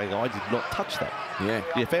 Crichton saying, I did not touch that. Yeah.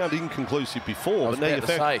 You found inconclusive before, but now you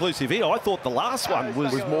found conclusive here. I thought the last one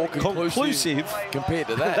was more conclusive compared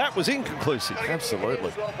to that. That was inconclusive.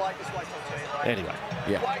 Absolutely. Anyway.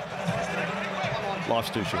 Yeah.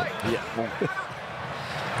 Life's too short. Yeah. Well,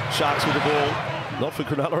 Sharks with the ball. Not for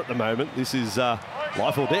Cronulla at the moment. This is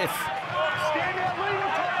life or death.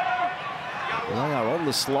 They are on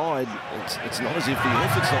the slide. It's not as if the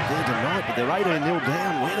effort's not there tonight, but they're 18-0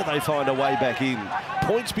 down. Where do they find a way back in?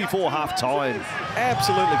 Points before half-time.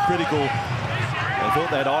 Absolutely critical. They thought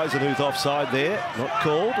they had Eisenhuth offside there. Not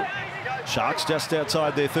called. Sharks just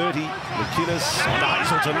outside their 30. McInnes on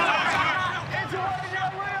Hazelton.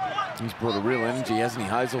 He's brought a real energy, hasn't he,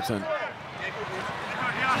 Hazelton?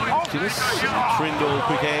 McInnes, Trindle,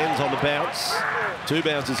 quick hands on the bounce. 2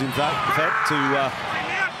 bounces in fact to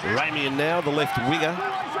Ramian now, the left winger.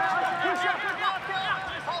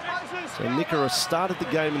 So Nickera started the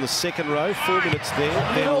game in the second row, 4 minutes there,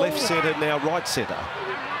 then left centre, now right centre.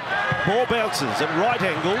 Ball bounces at right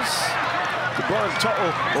angles to Brian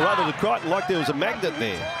Tottle, or rather to Crichton, like there was a magnet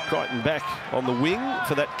there. Crichton back on the wing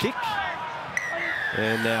for that kick.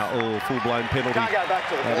 And now, full-blown penalty.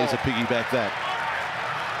 That is a piggyback that.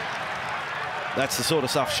 That's the sort of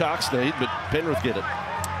stuff Sharks need, but Penrith get it.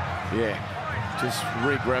 Yeah, just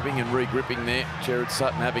re-grabbing and re-gripping there. Jared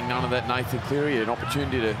Sutton having none of that. Nathan Cleary, an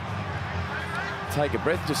opportunity to take a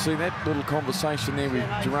breath. Just see that little conversation there with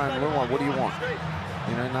Jerome Luai. What do you want?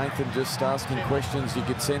 You know, Nathan just asking questions. You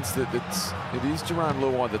could sense that it is Jerome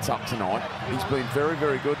Luai that's up tonight. He's been very,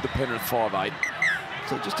 very good, the Penrith 5'8".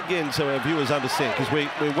 So just again, so our viewers understand, because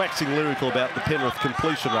we're waxing lyrical about the Penrith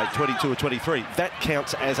completion rate, 22 or 23. That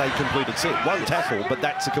counts as a completed set. 1 tackle, but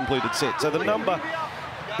that's a completed set. So the number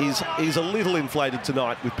is a little inflated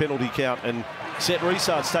tonight with penalty count and set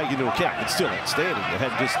restarts taken into account. It's still outstanding. They've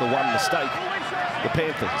had just the one mistake, the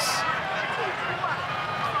Panthers.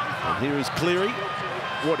 And here is Cleary.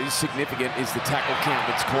 What is significant is the tackle count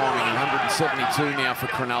that's climbing. 172 now for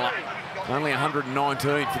Cronulla. Only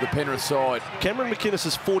 119 for the Penrith side. Cameron McInnes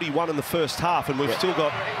is 41 in the first half, and we've still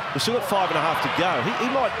got 5.5 to go. He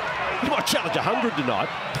might challenge 100 tonight.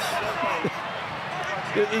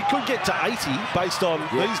 He could get to 80 based on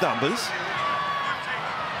these numbers.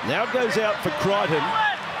 Now it goes out for Crichton,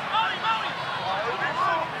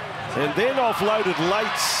 and then offloaded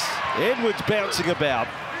late. Edwards bouncing about.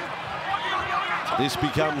 This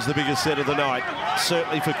becomes the biggest set of the night,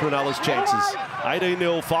 certainly for Cronulla's chances.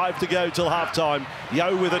 18-0, 5 to go till half-time.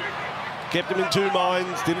 Yo with it, kept him in 2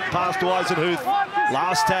 minds, didn't pass to Eisenhuth.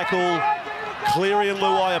 Last tackle, Cleary and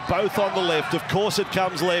Luai are both on the left. Of course it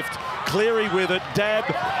comes left. Cleary with it, dab,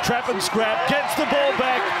 trap and scrap, gets the ball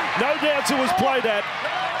back. No doubts it was played at.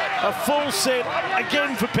 A full set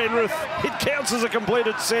again for Penrith. It counts as a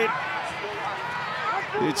completed set.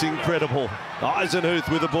 It's incredible. Eisenhuth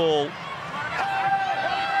with the ball.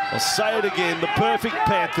 I'll say it again, the perfect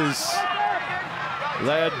Panthers.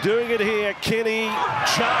 They are doing it here. Kenny,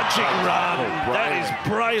 charging run. That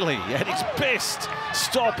is Brayley at his best,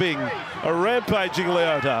 stopping a rampaging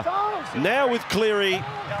Leota. Now with Cleary,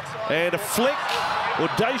 and a flick,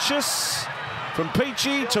 audacious from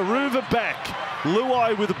Peachy to Ruva back.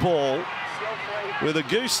 Luai with the ball, with a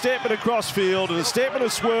goose step and a crossfield, and a step and a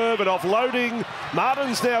swerve, and offloading.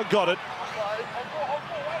 Martin's now got it.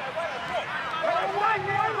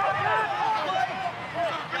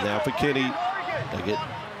 Now for Kenny, they get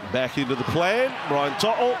back into the plan. Brian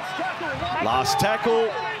Tottle, last tackle.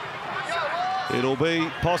 It'll be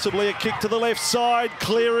possibly a kick to the left side.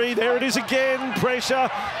 Cleary, there it is again. Pressure.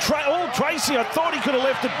 Tracy, I thought he could have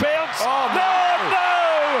left it bounce. Oh,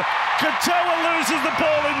 no! Katoa loses the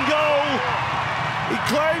ball in goal. He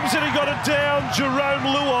claims that he got it down. Jerome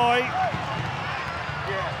Luai.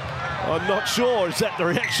 I'm not sure. Is that the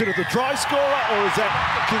reaction of the try scorer, or is that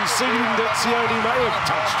conceding that Sione may have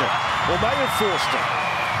touched it or may have forced it?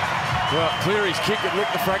 Well, Cleary's kick, it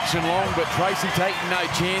looked a fraction long, but Tracy taking no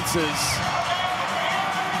chances.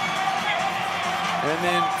 And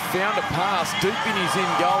then found a pass deep in his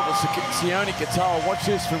in goal to Sione Katoa. Watch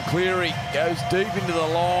this from Cleary. Goes deep into the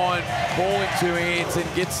line, ball in 2 hands, and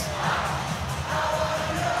gets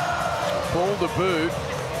ball to boot.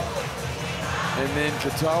 And then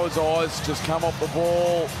Katoa's eyes just come off the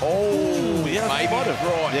ball. Oh, yeah, maybe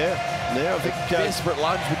right. Yeah, now I think desperate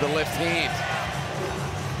lunge with the left hand.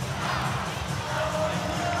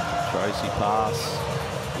 Tracy pass.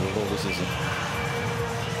 Oh, this is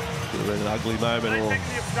an ugly moment. Can I take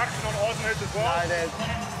the obstruction on Eisenhuth as well?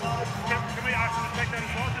 No,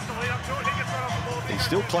 He's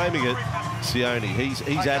still claiming it, Sione.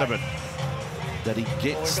 He's adamant that he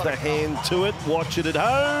gets the hand to it. Watch it at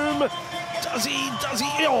home. Does he? Does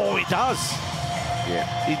he? Oh, he does. Yeah.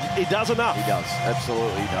 He does enough. He does.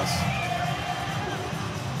 Absolutely, he does.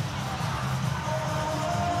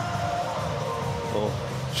 Oh,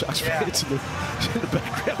 Sharks fans in the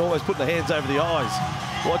background almost putting the hands over the eyes.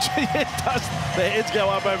 Watch it. It does. The heads go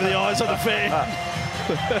up over the eyes of the fan.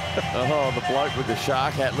 Oh, the bloke with the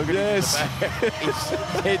shark hat. Look at him. His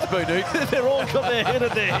head's been eaten. They're all got their head in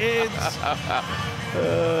their hands.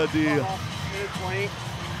 Oh, dear.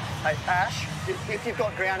 Hey, Ash, if you've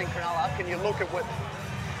got ground in Cronulla, can you look at what...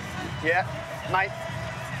 Yeah, mate.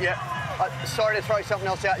 Yeah. Sorry to throw something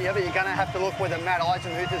else out here, but you're going to have to look whether Matt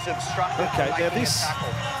Eisenhuth has obstructed. Okay, now this...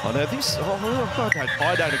 I know this...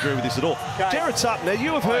 I don't agree with this at all. Okay. Jared Sutton, now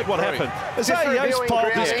you have heard what happened. As AEO's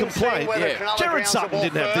filed this complaint, Jared Sutton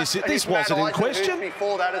didn't have this. This wasn't in question.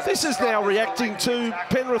 This is now reacting to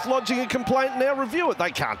Penrith lodging a complaint and now review it.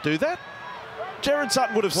 They can't do that. Jared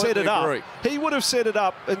Sutton would have set it up. He would have set it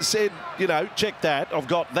up and said, you know, check that, I've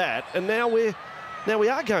got that, and now we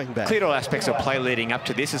are going back. Cleared all aspects of play leading up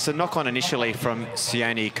to this. It's a knock-on initially from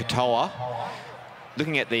Sione Katoa.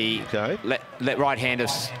 Looking at the right hand of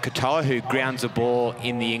Katoa, who grounds the ball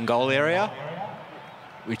in the in-goal area,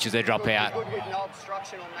 which is their drop out.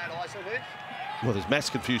 Well, there's mass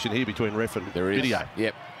confusion here between ref and video.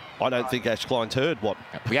 Yep. I don't think Ash Klein's heard what...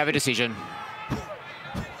 We have a decision.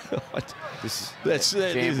 That's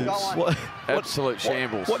shambles. Absolute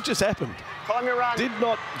shambles. What just happened? Did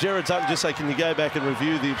not Jared Sutton just say, can you go back and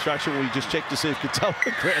review the obstruction? We just checked to see if Katoa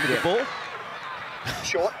grounded the ball.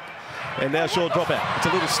 Short. And now short drop out. It's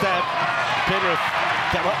a little stab. Penrith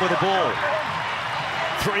come up with the ball.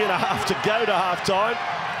 3.5 to go to half-time.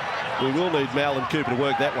 We will need Mal and Cooper to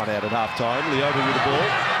work that one out at half-time. Leobi with the ball.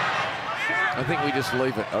 I think we just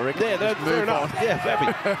leave it. I reckon. Yeah, no, fair enough. Yeah,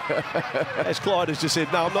 happy. As Clyde has just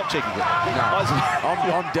said, no, I'm not checking it. No,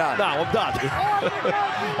 I'm done. No, I'm done.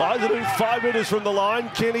 Eisenhuth 5 metres from the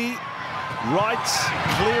line. Kenny, Wright,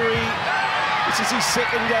 Cleary. This is his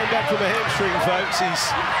second game back from a hamstring, folks.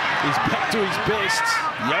 He's back to his best.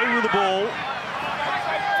 Young with the ball.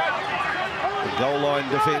 The goal line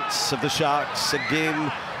defence of the Sharks.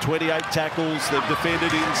 Again, 28 tackles. They've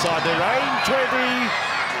defended inside their own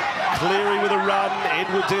 20. Cleary with a run.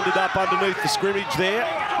 Edwards ended up underneath the scrimmage there.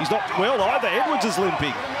 He's not well either. Edwards is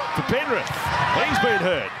limping for Penrith. He's been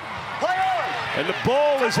hurt. And the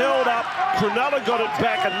ball is held up. Cronulla got it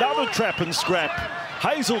back. Another trap and scrap.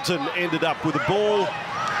 Hazelton ended up with the ball.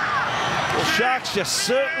 The Sharks just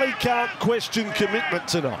certainly can't question commitment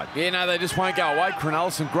tonight. Yeah, no, they just won't go away.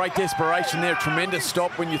 Cronulla, some great desperation there. Tremendous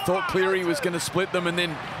stop when you thought Cleary was going to split them, and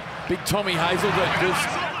then big Tommy Hazelton just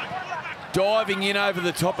diving in over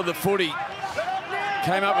the top of the footy.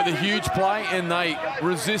 Came up with a huge play, and they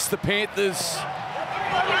resist the Panthers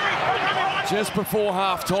just before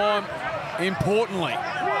half-time, importantly.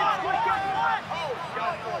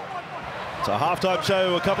 So half-time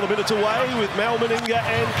show a couple of minutes away with Mal Meninga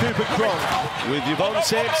and Cooper Cronk. With Yvonne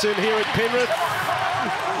Sampson here at Penrith.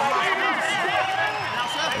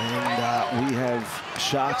 And we have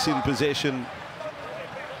Sharks in possession.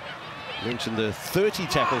 Mentioned the 30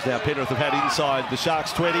 tackles now Penrith have had inside the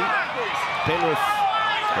Sharks 20. Penrith,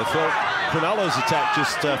 they felt Cronulla's attack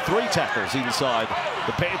just 3 tackles inside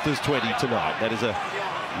the Panthers 20 tonight. That is a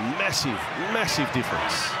massive, massive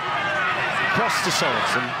difference. Cross to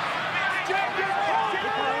Sorensen.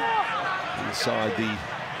 Inside the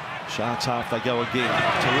Sharks half they go again.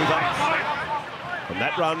 Taruva. From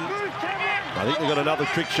that run, I think they've got another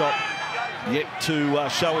trick shot yet to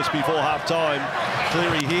show us before half-time.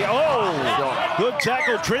 Cleary here. Oh, good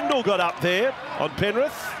tackle. Trindle got up there on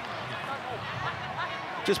Penrith.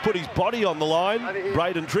 Just put his body on the line,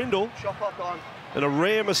 Braden Trindle. And a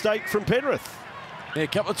rare mistake from Penrith. Yeah, a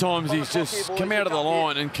couple of times he's just come out of the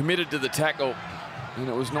line and committed to the tackle. And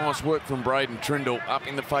it was nice work from Braden Trindle up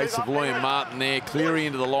in the face of Liam Martin there. Cleary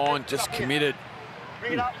into the line, just committed.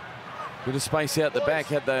 Bit of space out the back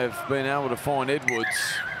had they have been able to find Edwards.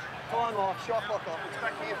 Time off, shot clock off. It's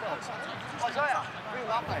back here, folks. Isaiah, bring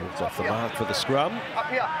him up, mate. It's off the mark for the scrum. Up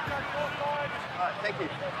here. All right, thank you.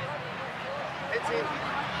 Heads in.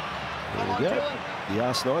 There we go. He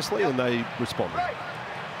asked nicely and they responded.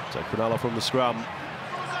 So Cronulla from the scrum. 18-0.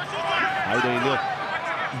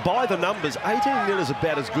 By the numbers, 18-0 is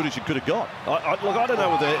about as good as you could have got. Look, I don't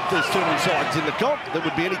know whether there's too many sides in the comp that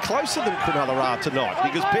would be any closer than Cronulla are tonight,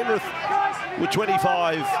 because Penrith were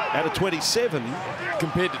 25 out of 27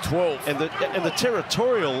 compared to 12, and the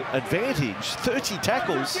territorial advantage, 30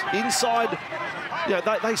 tackles inside. You know,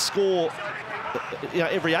 they score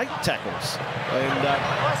every 8 tackles.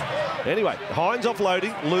 And anyway, Hines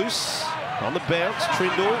offloading, loose, on the bounce.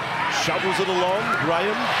 Trindle shovels it along.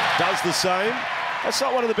 Graham does the same. That's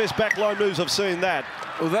not one of the best backline moves I've seen, that.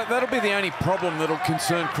 Well, that'll be the only problem that'll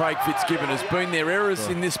concern Craig Fitzgibbon, has been their errors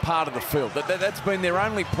in this part of the field. That's been their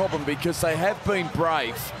only problem, because they have been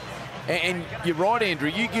brave. And you're right, Andrew,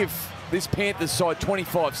 you give this Panthers side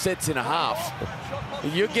 25 sets in a half,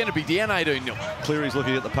 you're going to be down 18-0. Cleary's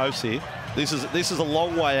looking at the post here. This is a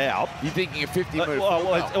long way out. You're thinking a 50-metre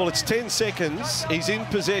well, it's 10 seconds. He's in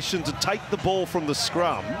possession to take the ball from the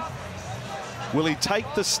scrum. Will he take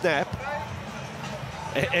the snap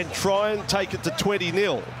and try and take it to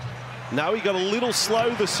 20-0? No, he got a little slow,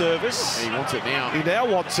 the service. He wants it now. He now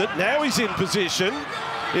wants it. Now he's in position.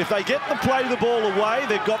 If they get the play the ball away,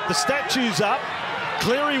 they've got the statues up.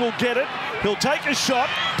 Cleary will get it. He'll take a shot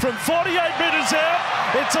from 48 metres out.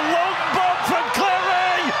 It's a long bomb from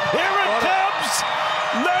Cleary. Here it comes.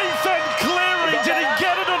 Nathan Cleary. Did he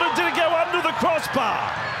get it, or did it go under the crossbar?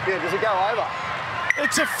 Yeah, does it go over?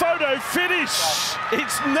 It's a photo finish.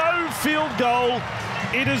 It's no field goal.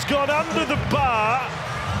 It has gone under the bar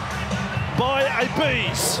by a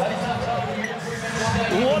bees.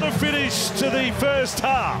 What a finish to the first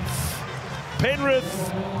half.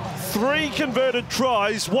 Penrith, 3 converted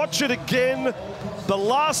tries. Watch it again. The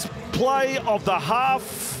last play of the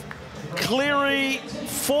half. Cleary,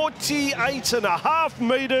 48.5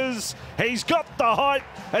 metres. He's got the height.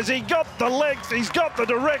 Has he got the length? He's got the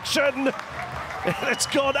direction. And it's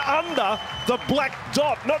gone under the black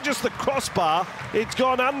dot, not just the crossbar. It's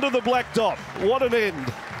gone under the black dot. What an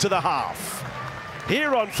end to the half.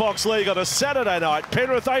 Here on Fox League on a Saturday night,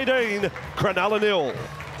 Penrith 18, Cronulla 0.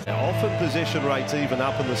 Now, often possession rates even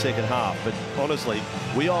up in the second half, but honestly,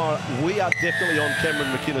 we are definitely on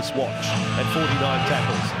Cameron McInnes' watch at 49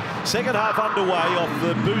 tackles. Second half underway off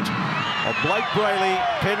the boot of Blake Brayley.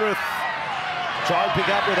 Penrith try and pick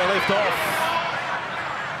up where they left off.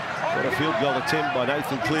 What a field goal attempt by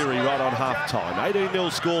Nathan Cleary right on half-time. 18-0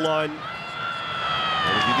 scoreline.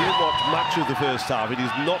 And if you didn't watch much of the first half, it is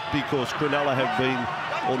not because Cronulla have been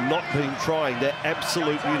or not been trying their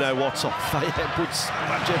absolute you-know-what's off. They have put so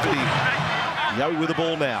much effort in. Yo with the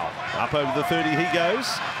ball now. Up over the 30 he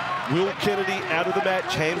goes. Will Kennedy out of the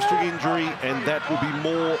match, hamstring injury, and that will be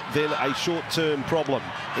more than a short-term problem.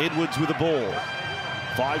 Edwards with the ball.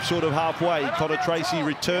 5 short of halfway. Connor Tracy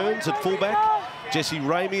returns at fullback. Jesse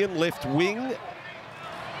Ramian left wing.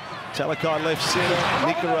 Talakai left centre.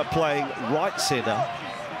 Nikora playing right centre.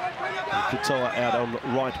 Katoa out on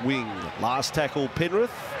right wing. Last tackle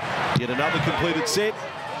Penrith. Yet another completed set.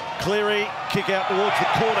 Cleary kick out towards the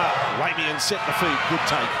corner. Ramian set the feet. Good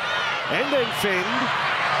take. And then Fend.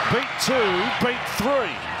 Beat 2, beat 3.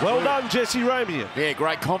 Well done, Jesse Ramian. Yeah,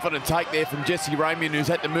 great confident take there from Jesse Ramian, who's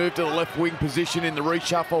had to move to the left wing position in the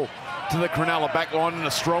reshuffle to the Cronulla backline, and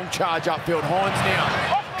a strong charge upfield. Hines now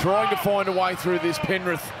trying to find a way through this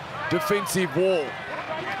Penrith defensive wall.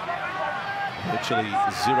 Actually,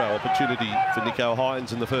 0 opportunity for Nico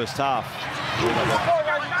Hines in the first half.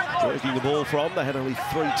 Working the ball from, they had only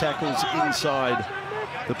 3 tackles inside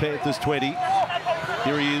the Panthers 20.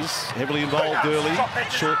 Here he is, heavily involved early,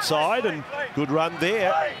 short side, and good run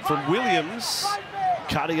there from Williams,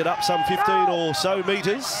 cutting it up some 15 or so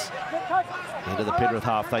metres. Into the Penrith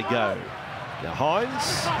half they go. Now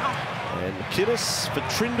Hines and McInnes for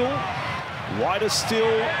Trindle, wider still,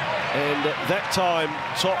 and that time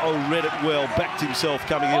To'o read it well, backed himself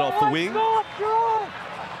coming in off the wing.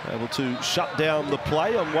 Able to shut down the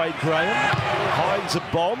play on Wade Graham. Hines a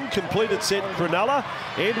bomb, completed set Cronulla.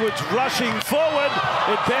 Edwards rushing forward,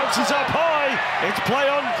 it bounces up high, it's play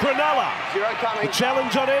on Cronulla. The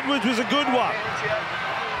challenge on Edwards was a good one.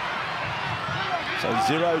 So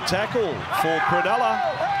 0 tackle for Cronulla.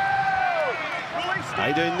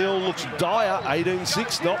 18-0 looks dire,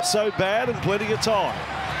 18-6 not so bad, and plenty of time.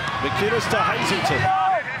 McInnes to Hazelton.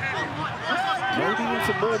 Maybe in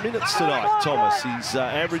for more minutes tonight, Thomas. He's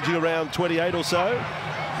averaging around 28 or so.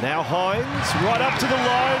 Now Hines, right up to the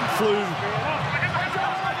line, flew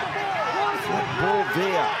flat ball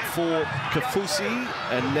there for Kafusi,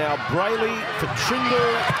 and now Brayley for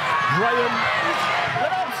Trindle, Graham.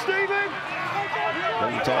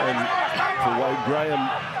 Long time for Wade Graham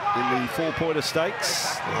in the 4-pointer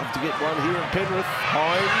stakes. They'll have to get one here at Penrith.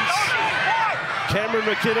 Hines, Cameron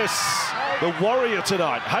McInnes, the warrior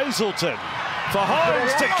tonight. Hazelton. For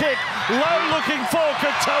Hines to kick, low looking for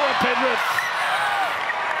Katoa, Penrith.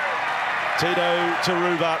 Tito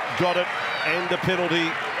Taruva got it, and the penalty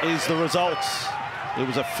is the result. It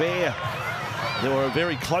was a fair They were a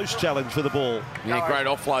very close challenge for the ball. Yeah, great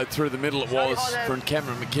offload through the middle it was from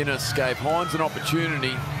Cameron McInnes. Gave Hines an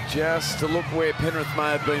opportunity just to look where Penrith may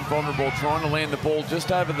have been vulnerable, trying to land the ball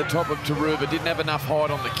just over the top of Taruba. Didn't have enough height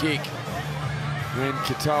on the kick. And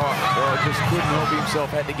Katoa just couldn't help himself,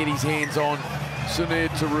 had to get his hands on Sunir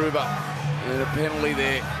Taruba. And a penalty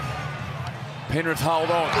there. Penrith hold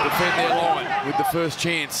on to defend their line with the first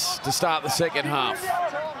chance to start the second half.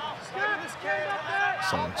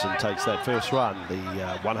 Sorensen takes that first run, the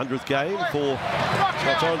 100th game for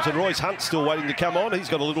Scott Sorensen. Royce Hunt still waiting to come on. He's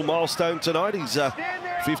got a little milestone tonight. His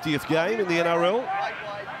 50th game in the NRL.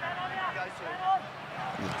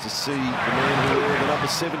 To see the man who wore the number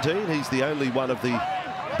 17. He's the only one of the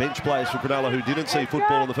bench players for Cronulla who didn't see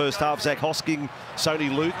football in the first half. Zach Hosking,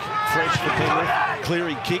 Sony Luke, fresh for Penrith.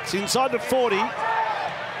 Cleary kicks inside the 40.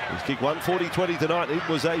 He's kicked 140-20 tonight. It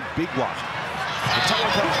was a big one. The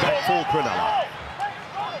time comes back for Cronulla.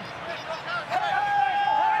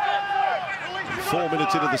 4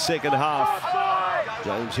 minutes into the second half.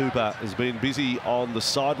 James Hooper has been busy on the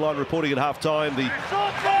sideline, reporting at half-time the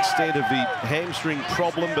extent of the hamstring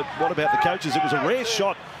problem. But what about the coaches? It was a rare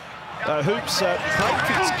shot. Hoops, Craig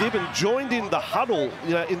Fitzgibbon joined in the huddle,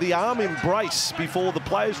 in the arm embrace before the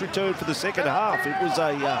players returned for the second half. It was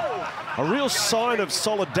a real sign of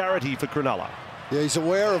solidarity for Cronulla. Yeah, he's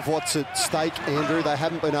aware of what's at stake, Andrew. They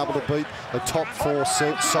haven't been able to beat a top 4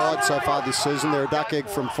 side so far this season. They're a duck egg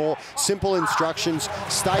from 4. Simple instructions: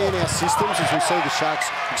 stay in our systems, as we see the Sharks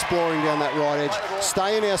exploring down that right edge.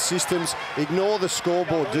 Stay in our systems, ignore the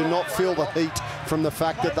scoreboard, do not feel the heat from the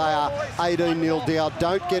fact that they are 18-0 down.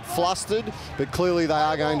 Don't get flustered, but clearly they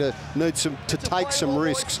are going to need to take some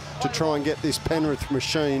risks to try and get this Penrith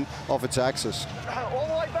machine off its axis.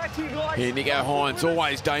 Here, Nico Hines,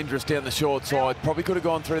 always dangerous down the short side. Probably could have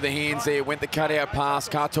gone through the hands there, went the cutout pass.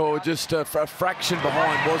 Katoa just a fraction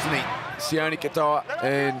behind, wasn't he? Sione Katoa,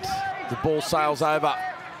 and the ball sails over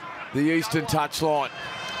the eastern touchline.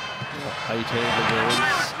 8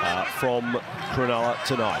 handball from Cronulla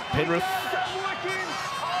tonight. Penrith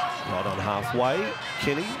right on halfway.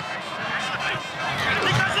 Kenny.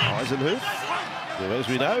 Eisenhuth, who, as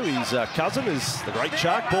we know, his cousin is the great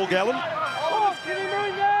shark, Paul Gallen.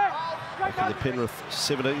 Back in the Penrith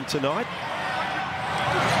 17 tonight.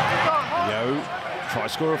 Yo, try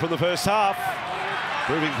scorer from the first half.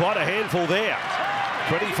 Proving quite a handful there.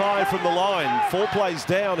 25 from the line. 4 plays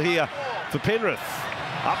down here for Penrith.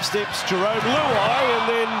 Up steps Jerome Luai, and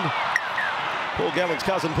then Paul Gallen's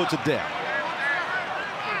cousin puts it down.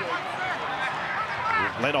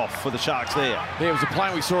 Let off for the Sharks there. Yeah, it was a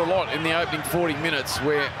play we saw a lot in the opening 40 minutes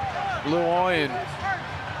where Luai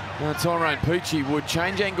and Tyrone Peachy would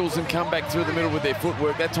change angles and come back through the middle with their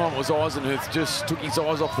footwork. That time it was Eisenhuth, just took his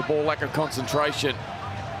eyes off the ball, lack of concentration.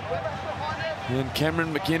 And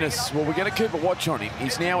Cameron McInnes, well, we're going to keep a watch on him.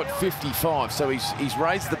 He's now at 55, so he's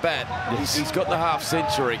raised the bat. Yes. He's got the half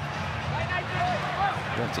century.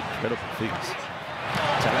 That's incredible figures.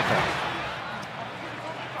 Tanaka.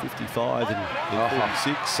 55 and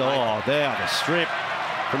 46. Oh, there, the strip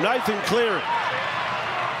from Nathan Cleary.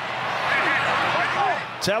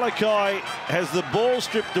 Talakai has the ball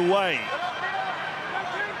stripped away.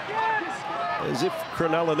 As if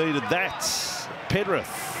Cronulla needed that.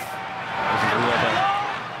 Penrith.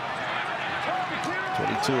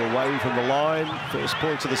 22 away from the line. First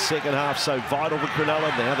points of the second half, so vital for Cronulla.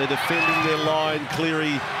 Now they're defending their line.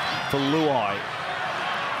 Cleary for Luai.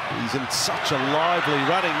 He's in such a lively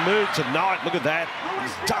running mood tonight. Look at that.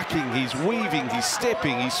 He's ducking, he's weaving, he's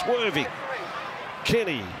stepping, he's swerving.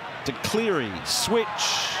 Kenny to Cleary,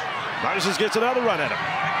 switch. Moses gets another run at him.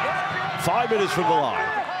 5 minutes from the line.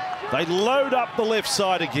 They load up the left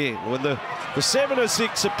side again. When the 7 or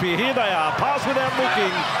 6 appear, here they are. Pass without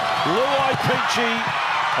looking. Luai Peachy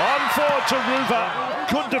on for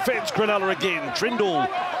Taruva. Good defence, Cronulla again. Trindle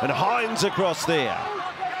and Hines across there.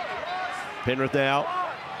 Penrith now,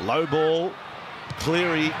 low ball.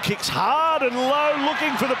 Cleary kicks hard and low,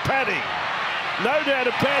 looking for the padding. No doubt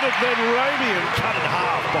a panic, then Ramian cut in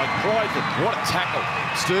half by Crichton. What a tackle.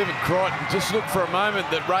 Stephen Crichton just looked for a moment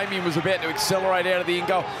that Ramian was about to accelerate out of the end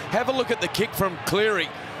goal. Have a look at the kick from Cleary.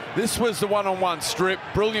 This was the one-on-one strip.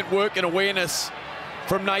 Brilliant work and awareness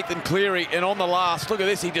from Nathan Cleary. And on the last, look at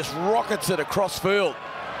this, he just rockets it across field.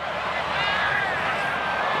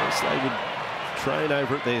 Yes, they would train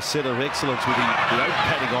over at their centre of excellence with the open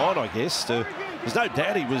padding on, I guess. There's no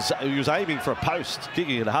doubt he was aiming for a post,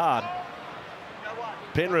 kicking it hard.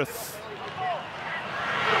 Penrith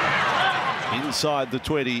inside the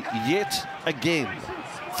 20 yet again.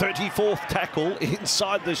 34th tackle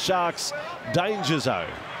inside the Sharks' danger zone.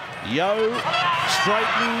 Yo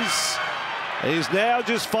straightens. He's now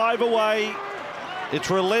just 5 away. It's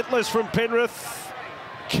relentless from Penrith.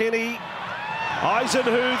 Kenny.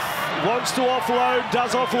 Eisenhuth wants to offload,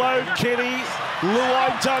 does offload. Kenny. Luai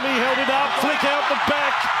dummy, held it up. Flick out the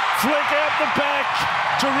back. Flick out the back.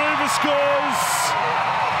 Taruva scores.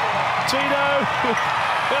 Tino.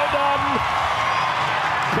 Well done.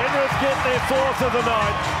 Penrith get their 4th of the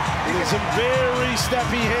night. There's some very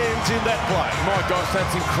snappy hands in that play. My gosh,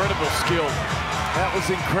 that's incredible skill. That was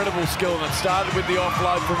incredible skill, and it started with the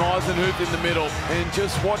offload from Eisenhuth in the middle. And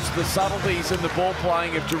just watch the subtleties in the ball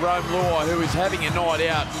playing of Jerome Luai, who is having a night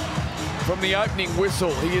out. From the opening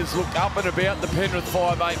whistle, he has looked up and about the Penrith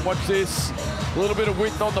 5'8". Watch this. A little bit of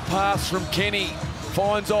width on the pass from Kenny.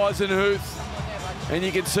 Finds Eisenhuth. And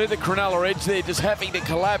you can see the Cronulla edge there just having to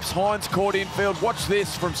collapse. Hines caught infield. Watch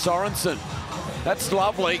this from Sorensen. That's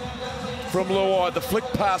lovely from Luai. The flick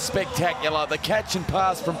pass spectacular. The catch and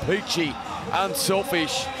pass from Peachy,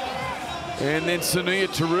 unselfish. And then Sunia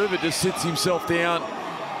Taruva just sits himself down.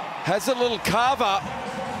 Has a little carver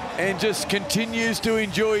and just continues to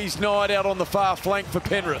enjoy his night out on the far flank for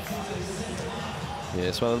Penrith.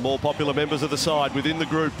 Yes, one of the more popular members of the side within the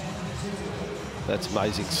group. That's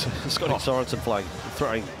amazing. Scotty Sorensen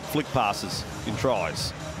throwing flick passes in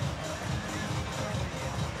tries.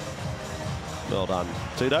 Well done,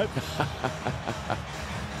 Tito.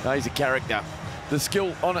 No, he's a character. The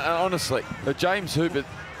skill, honestly, James Hubert,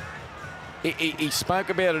 he spoke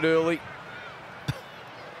about it early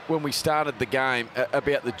when we started the game,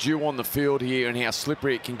 about the dew on the field here and how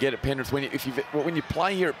slippery it can get at Penrith. When you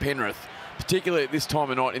play here at Penrith, particularly at this time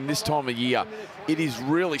of night, in this time of year, it is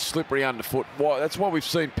really slippery underfoot. That's why we've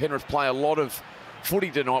seen Penrith play a lot of footy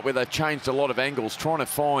tonight, where they've changed a lot of angles, trying to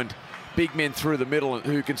find big men through the middle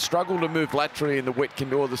who can struggle to move laterally in the wet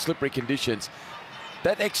or the slippery conditions.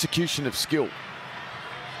 That execution of skill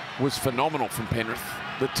was phenomenal from Penrith.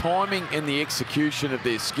 The timing and the execution of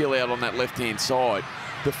their skill out on that left-hand side.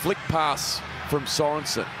 The flick pass from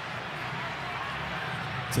Sorensen.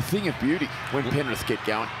 It's a thing of beauty when Penrith get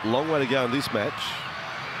going. Long way to go in this match.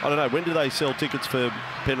 I don't know, when do they sell tickets for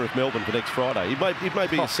Penrith Melbourne for next Friday? It may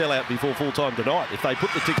be a sellout before full time tonight. If they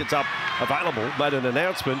put the tickets up available, made an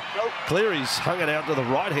announcement, Cleary's hung it out to the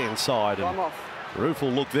right-hand side. And Roof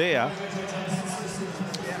will look there.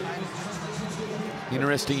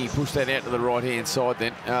 Interesting, he pushed that out to the right-hand side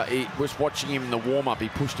then. He was watching him in the warm-up. He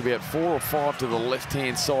pushed about 4 or 5 to the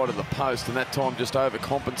left-hand side of the post, and that time just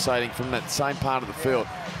overcompensating from that same part of the field.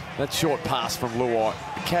 That short pass from Luai,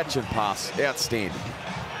 catch and pass, outstanding.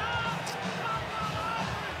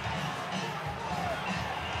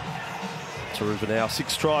 Taruva now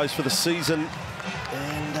 6 tries for the season,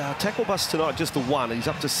 and tackle bust tonight just the 1. He's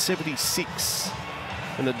up to 76,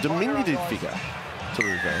 and a diminutive figure,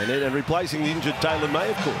 Taruva, and replacing the injured Taylor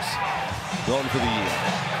May, of course, gone for the year.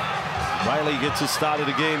 Rayleigh gets us started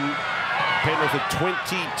again. Penrith at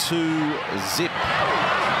 22-zip.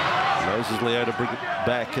 Moses Leota bring it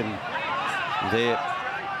back, and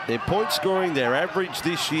their point scoring, their average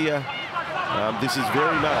this year, this is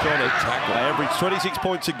very much on it. They average 26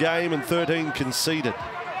 points a game and 13 conceded.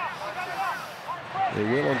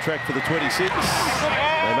 They're well on track for the 26.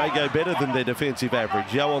 They may go better than their defensive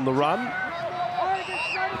average. Yo on the run.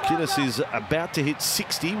 McInnes is about to hit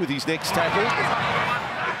 60 with his next tackle.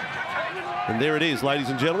 And there it is, ladies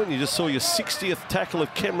and gentlemen. You just saw your 60th tackle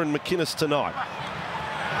of Cameron McInnes tonight.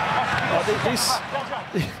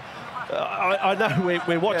 I know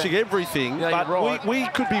we're watching everything, but right. we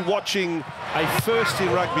could be watching a first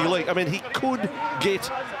in rugby league. I mean, he could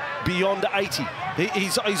get beyond 80.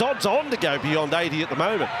 He's odds on to go beyond 80 at the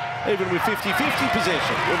moment, even with 50-50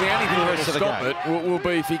 possession. Well, the only thing that will stop it will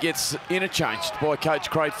be if he gets interchanged by Coach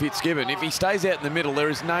Craig Fitzgibbon. If he stays out in the middle, there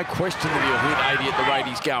is no question that he'll hit 80 at the rate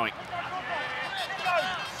he's going.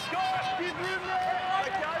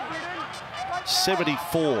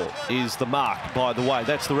 74 is the mark, by the way.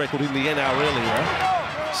 That's the record in the NRL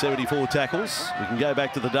era. 74 tackles. We can go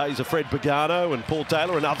back to the days of Fred Pagano and Paul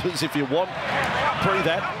Taylor and others if you want. Pre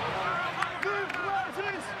that.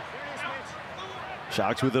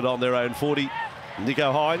 Sharks with it on their own 40.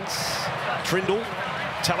 Nico Hines, Trindle,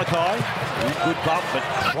 Talakai. Good bump, but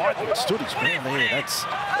Crichton stood his ground there. That's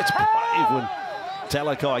brave when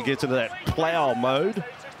Talakai gets into that plough mode.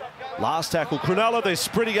 Last tackle, Cronulla, they're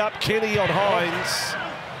spreading up. Kenny on Hines.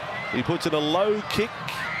 He puts in a low kick,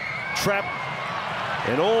 trap,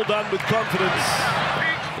 and all done with confidence.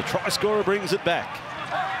 The try scorer brings it back.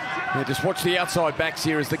 Yeah, just watch the outside backs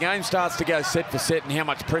here as the game starts to go set for set and how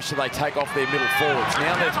much pressure they take off their middle forwards.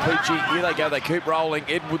 Now that's Peachy. Here they go. They keep rolling.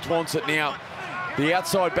 Edwards wants it now. The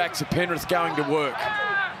outside backs of Penrith going to work.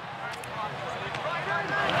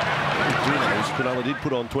 He's Cronulla did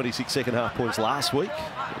put on 26 second half points last week.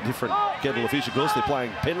 A different kettle of fish, of course. They're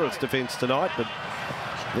playing Penrith's defence tonight, but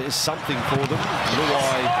there's something for them.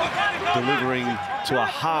 Luai delivering to a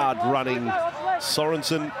hard-running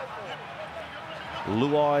Sorensen.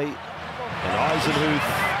 Luai and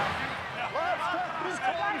Eisenhuth.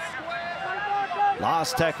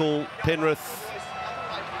 Last tackle, Penrith.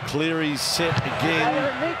 Cleary's set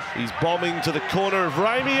again. He's bombing to the corner of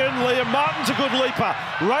Ramian. Liam Martin's a good leaper.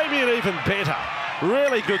 Ramian even better.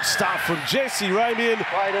 Really good stuff from Jesse Ramian.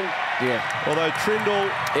 Yeah. Although Trindle...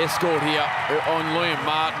 Escort here on Liam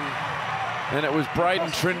Martin. And it was Braden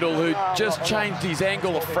Trindle who just changed his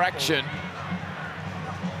angle a fraction.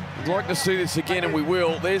 I'd like to see this again, and we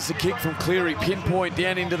will. There's the kick from Cleary. Pinpoint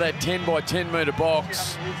down into that 10 by 10 metre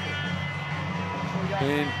box.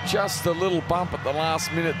 And just a little bump at the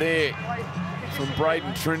last minute there from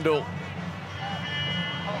Braden Trindle.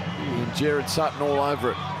 And Jared Sutton all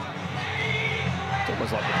over it. It's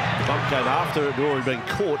almost like the bump came after it had already been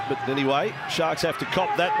caught, but anyway, Sharks have to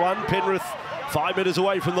cop that one. Penrith 5 metres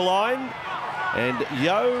away from the line. And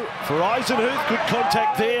Yo for Eisenhuth, good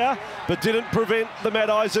contact there, but didn't prevent the Matt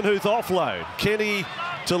Eisenhuth offload. Kenny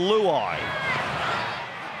to Luai.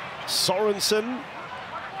 Sorensen.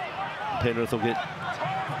 Penrith will get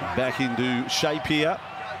back into shape here.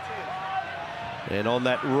 And on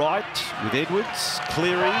that right with Edwards,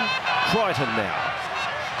 Cleary, Crichton now.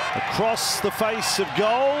 Across the face of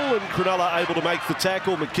goal, and Cronulla able to make the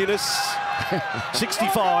tackle. McInnes,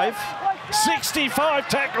 65. 65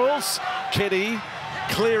 tackles. Kenny,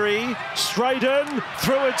 Cleary, straight in,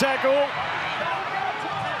 through a tackle.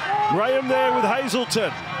 Graham there with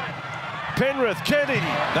Hazelton. Penrith, Kenny,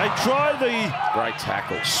 they try the great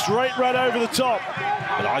tackle. Straight run over the top.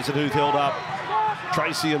 But Eisenhuth held up.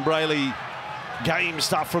 Tracy and Brayley, game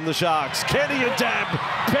stuff from the Sharks. Kenny and dab.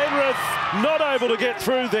 Penrith not able to get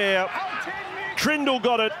through there. Trindle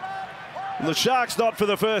got it. And the Sharks not for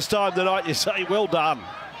the first time tonight. You say, well done.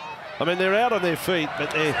 I mean, they're out on their feet, but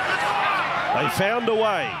they found a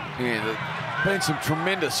way. Yeah, there's been some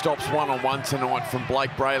tremendous stops one-on-one tonight from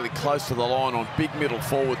Blake Brayley, close to the line on big middle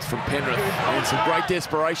forwards from Penrith. And some great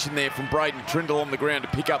desperation there from Braden Trindle on the ground to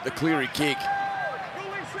pick up the Cleary kick.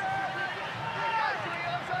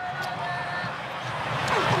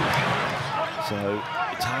 So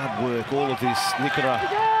it's hard work, all of this. Nicola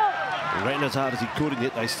ran as hard as he could, and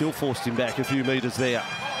yet they still forced him back a few metres there.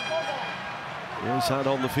 Royce Hunt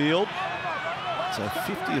on the field. So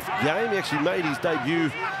 50th game. He actually made his debut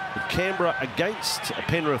at Canberra against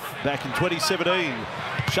Penrith back in 2017.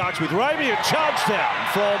 Sharks with Ramey, a charge down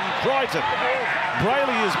from Crichton.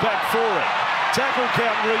 Brayley is back for it. Tackle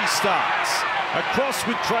count restarts. Across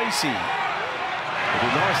with Tracy. It'd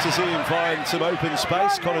be nice to see him find some open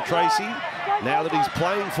space, Connor Tracy, now that he's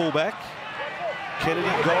playing fullback. Kennedy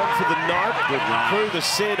gone for the night, but through the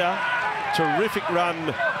centre. Terrific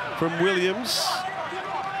run from Williams.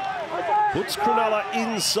 Puts Cronulla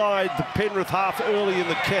inside the Penrith half early in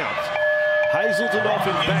the count. Hazelton off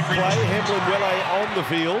in back play. Hemlin-Welle on the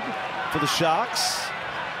field for the Sharks.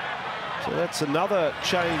 So that's another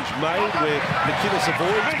change made where McInnes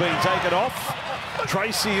avoids being taken off.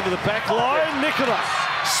 Tracy into the back line. Nicola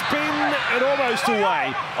spin and almost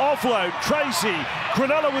away. Offload. Tracy.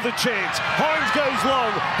 Cronulla with a chance. Hines goes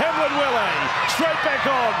long. Hemlin-Welle straight back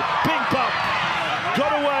on. Big bump.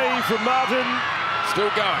 Got away from Martin.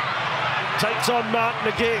 Still going. Takes on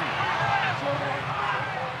Martin again.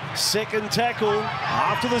 Second tackle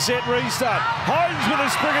after the set restart. Hines with a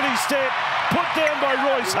springity step. Put down by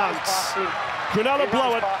Royce Hunt. Cronulla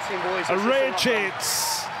blow it. A rare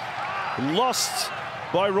chance. Lost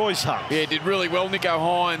by Royce Hunt. Yeah, did really well, Nico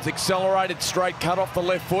Hines. Accelerated straight, cut off the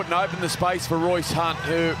left foot and opened the space for Royce Hunt,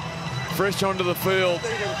 who fresh onto the field,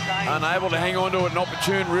 unable to hang on to it. An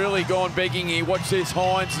opportune, really gone begging here. Watch this,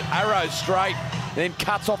 Hines, arrow straight, then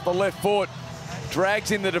cuts off the left foot,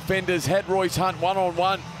 drags in the defenders, had Royce Hunt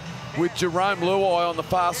one-on-one with Jerome Luai on the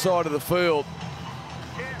far side of the field.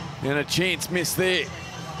 And a chance missed there.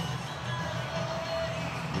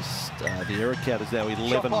 The error count is now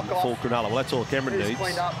 11 for Cronulla. Well, that's all Cameron needs.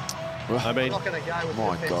 I mean,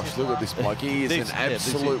 my gosh, look at this bloke. He is an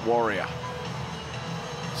absolute warrior.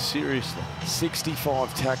 Seriously.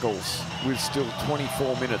 65 tackles with still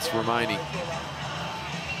 24 minutes remaining.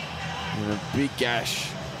 And a big gash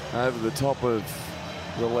over the top of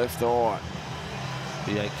the left eye.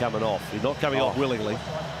 He ain't coming off. He's not coming off willingly.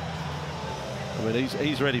 I mean,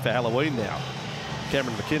 he's ready for Halloween now.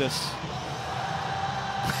 Cameron McInnes.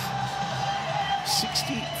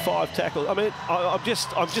 65 tackles. I mean, I'm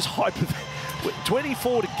just hyper.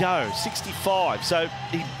 24 to go, 65. So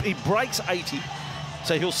he breaks 80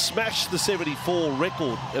 So he'll smash the 74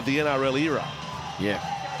 record of the NRL era. Yeah.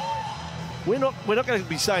 We're not going to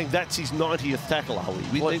be saying that's his 90th tackle, are we?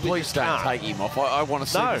 Please don't take him off. I want to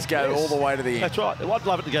see this go all the way to the end. That's right. I'd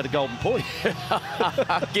love it to go to Golden Point.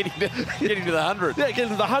 Get him to the hundreds. Yeah, get him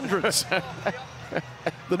to the hundreds.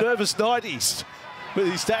 The nervous 90s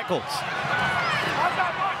with his tackles.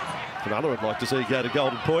 Cronulla would like to see go to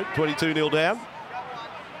Golden Point. 22-0 down.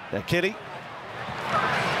 Now Kenny.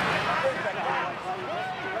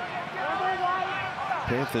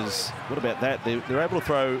 Panthers, what about that? They're able to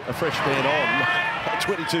throw a fresh man on.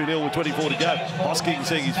 22-0 with 24 to go. Hosking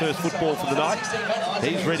seeing his first football for the night.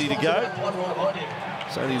 He's ready to go.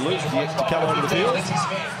 It's only Luke yet to come onto the field.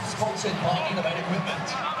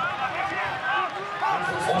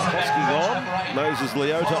 Hosking on. Moses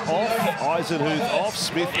Leota off. Eisenhuth off.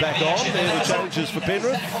 Smith back on. They're the changes for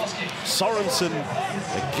Penrith. Sorensen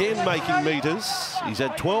again making metres. He's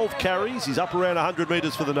had 12 carries. He's up around 100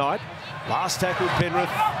 metres for the night. Last tackle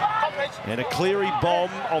Penrith, and a Cleary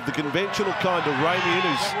bomb of the conventional kind of Ramian,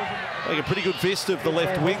 who's making a pretty good fist of the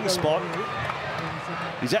left wing spot.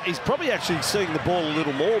 He's probably actually seeing the ball a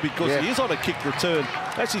little more because he is on a kick return.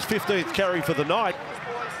 That's his 15th carry for the night.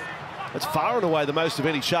 That's far and away the most of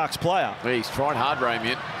any Sharks player. Yeah, he's tried hard,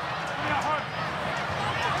 Ramian.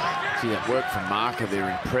 See that work from Marker there,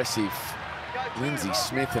 impressive. Lindsay,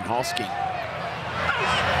 Smith and Hosking.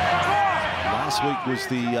 Last week was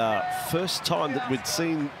the first time that we'd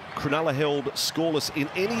seen Cronulla held scoreless in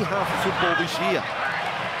any half of football this year.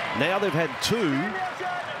 Now they've had two,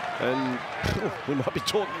 and we might be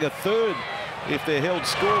talking a third if they're held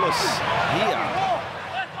scoreless here.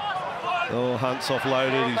 Oh, Hunt's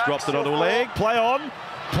offloaded. He's dropped it onto a leg. Play on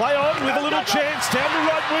with a little chance. Down the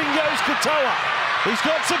right wing goes Katoa. He's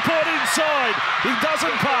got support inside. He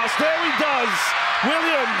doesn't pass. Now he does.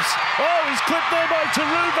 Williams. Oh, he's clipped there by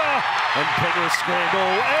Taruva. And Penrith scramble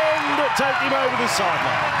and take him over the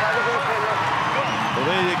sideline. Well,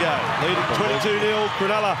 there you go. Leading 22-0.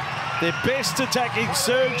 Cronulla, their best attacking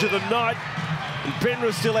surge of the night. And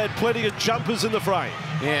Penrith still had plenty of jumpers in the frame.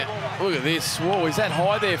 Yeah, look at this. Whoa, is that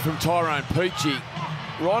high there from Tyrone Peachy?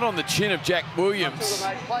 Right on the chin of Jack Williams.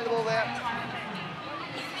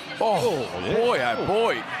 Oh, yeah. Boy, oh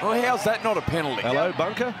boy. Oh, how's that not a penalty? Hello,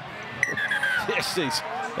 bunker. Yes,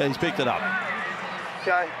 he's picked it up.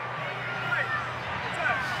 Okay.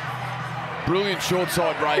 Brilliant short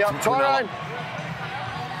side break from Cronulla.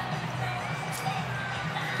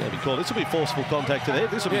 Be called. This will be forceful contact to there.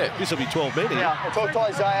 This will be 12 men. Yeah, I'll talk to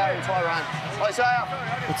Isaiah and Tyrone. Isaiah.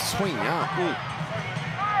 It's swinging up.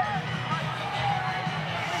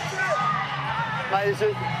 Mate,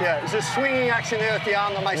 there's a swinging action there at the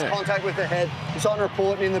arm that makes contact with the head. It's on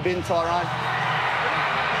report and in the bin, Tyrone.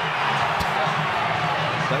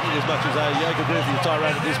 Don't think as much as you can do for your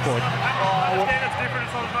Tyrone at this point. It's different.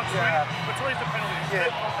 It's not as much swing, but it's always the penalty.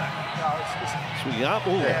 Swinging up.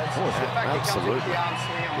 Absolutely.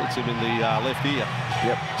 Gets him in the left ear.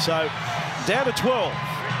 Yep. So down to 12.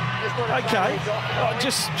 Okay.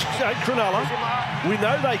 Cronulla. We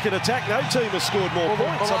know they can attack. No team has scored more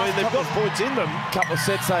points. I mean, they've got points in them. Couple of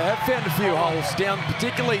sets they have found a few holes down,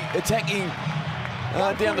 particularly attacking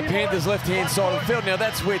down the Panthers' left-hand side of the field. Now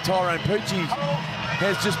that's where Tyrone Peachy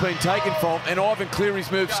has just been taken from, and Ivan Cleary's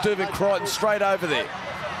moved Stephen Crichton straight over there.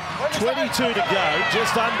 22 to go,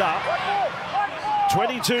 just under.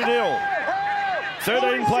 22-0.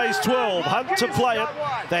 13 plays 12. Hunt to play it.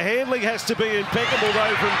 The handling has to be impeccable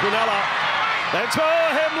though from Cronulla. That's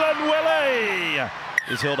Hemlin Willie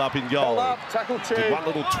is held up in goal. Tackle two. One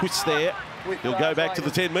little twist there. He'll go back to the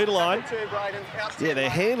 10-metre line. Yeah, their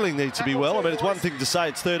handling needs to be well. I mean, it's one thing to say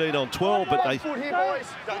it's 13 on 12, but they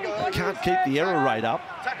can't keep the error rate up.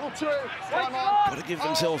 Got to give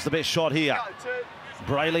themselves the best shot here.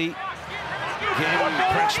 Brayley,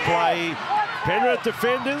 again, press play. Penrith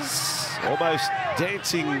defenders almost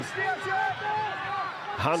dancing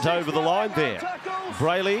Hunt over the line there.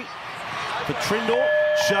 Brayley for Trindle.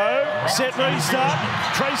 Show. Set restart.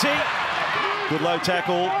 Tracy. Good low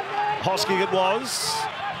tackle. Hosking it was.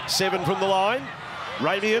 7 from the line.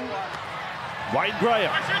 Ramian. Wade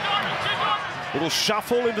Graham. Little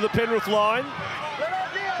shuffle into the Penrith line.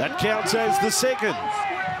 That counts as the second.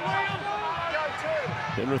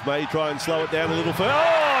 Penrith may try and slow it down a little further.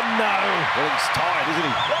 Oh, no! Well, he's tired, isn't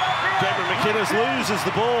he? Cameron McInnes loses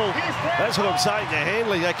the ball. That's what I'm saying. They're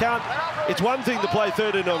handling. They can't. It's one thing to play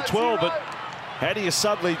 13 on 12, but how do you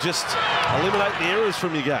suddenly just eliminate the errors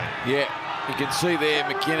from your game? Yeah, you can see there,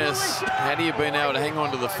 McInnes, had he been able to hang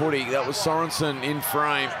on to the footy, that was Sorensen in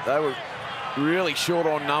frame. They were really short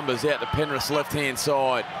on numbers out to Penrith's left-hand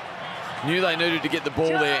side. Knew they needed to get the ball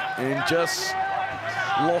there and just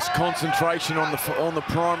lost concentration on the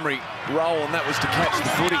primary role, and that was to catch the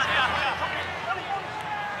footy.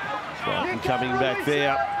 Brighton coming back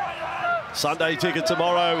there. Sunday ticket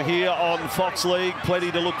tomorrow here on Fox League.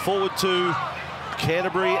 Plenty to look forward to.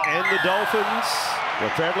 Canterbury and the Dolphins.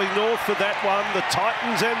 We're travelling north for that one. The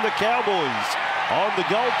Titans and the Cowboys on the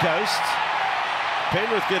Gold Coast.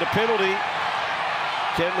 Penrith get a penalty.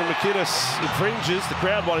 Cameron McInnes infringes. The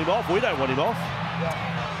crowd want him off. We don't want him off.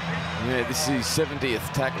 Yeah, this is his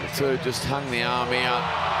 70th tackle too. Just hung the arm out.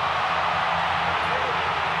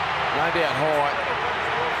 No doubt high.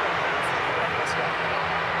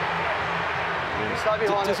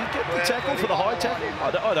 Does he get the tackle for the high tackle?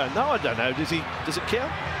 I don't know. Does it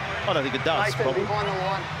count? I don't think it does. Probably.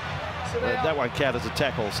 That won't count as a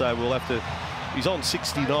tackle, so we'll have to. He's on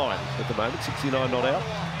 69 at the moment. 69 not out.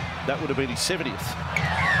 That would have been his 70th.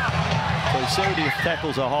 So his 70th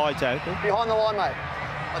tackle's a high tackle. Behind the line, mate.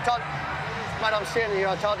 Mate, I'm standing here.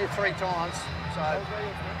 I told you 3 times. So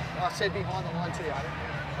I said behind the line to you.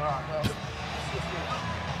 All right, well.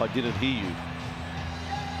 I didn't hear you.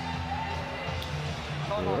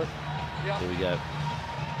 All right. Here we go.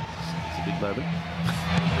 It's a big moment.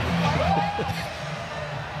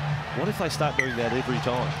 What if they start doing that every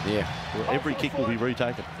time? Yeah. Well, every kick will be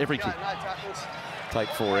retaken. Every kick. No tackles. Take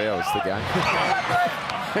 4 hours the game.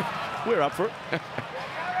 We're up for it.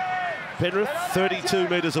 Penrith 32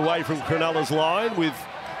 metres away from Cronulla's line with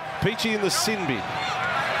Peachy in the sin bin.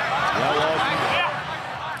 Well on.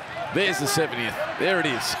 There's the 70th. There it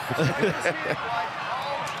is.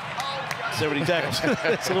 70 tackles.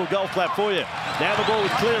 That's a little golf clap for you. Now the ball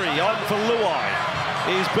with Cleary on for Luai.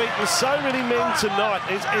 He's beaten so many men tonight.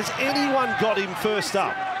 Has anyone got him first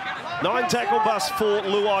up? 9 tackle bust for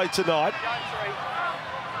Luai tonight.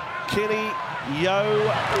 Kenny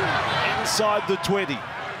Yo inside the 20.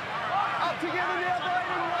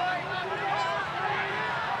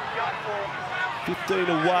 15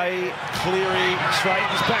 away. Cleary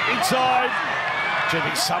straightens back inside. Should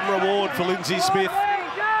be some reward for Lindsay Smith.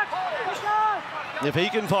 If he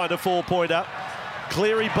can find a 4-pointer.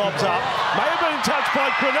 Cleary bobs up. May have been touched by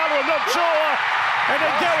Cronulla, I'm not sure. And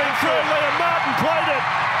they're going through. Liam Martin played it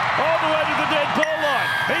all the way to the dead ball line.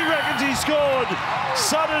 He reckons he scored.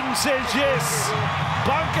 Sutton says yes.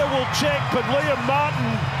 Bunker will check, but Liam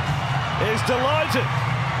Martin is delighted.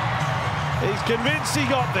 He's convinced he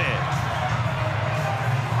got there.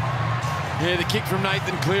 Yeah, the kick from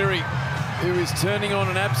Nathan Cleary, who is turning on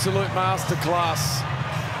an absolute masterclass.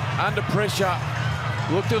 Under pressure,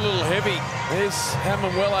 looked a little heavy. There's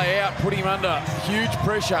Hamanwele out, put him under huge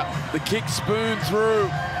pressure. The kick spooned through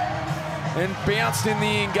and bounced in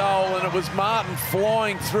the in goal, and it was Martin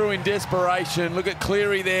flying through in desperation. Look at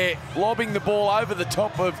Cleary there, lobbing the ball over the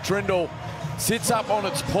top of Trindle. Sits up on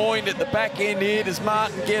its point at the back end here. Does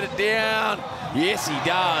Martin get it down? Yes, he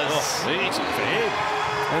does. Oh, easy for him.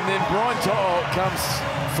 And then Brian To'o comes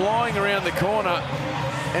flying around the corner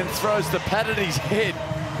and throws the pad at his head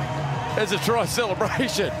as a try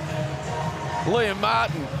celebration. Liam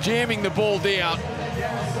Martin jamming the ball down.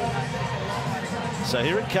 So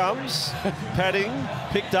here it comes. Padding,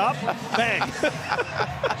 picked up, bang.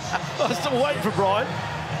 I was still waiting for Brian.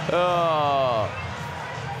 Oh.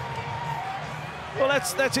 Well,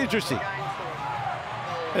 that's interesting.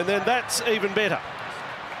 And then that's even better.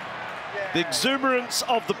 The exuberance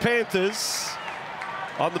of the Panthers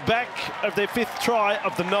on the back of their 5th try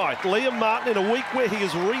of the night. Liam Martin, in a week where he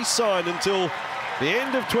is re-signed until the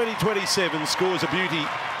end of 2027, scores a beauty.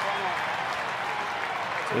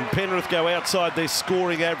 And Penrith go outside their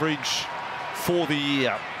scoring average for the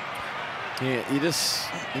year. Yeah, you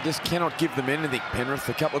just cannot give them anything, Penrith.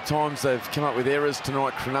 A couple of times they've come up with errors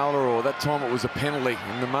tonight, Cronulla, or that time it was a penalty.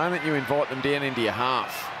 And the moment you invite them down into your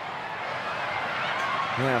half,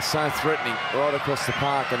 now so threatening right across the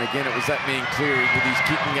park, and again it was that man Cleary with his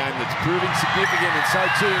kicking game that's proving significant, and so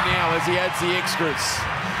too now as he adds the extras.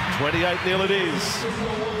 28-0 it is.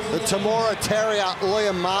 The Tamora Terrier,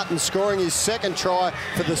 Liam Martin, scoring his 2nd try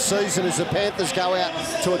for the season as the Panthers go out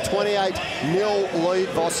to a 28-0 lead,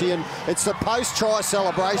 Vossian. It's the post-try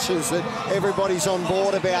celebrations that everybody's on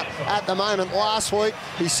board about at the moment. Last week,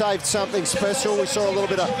 he saved something special. We saw a little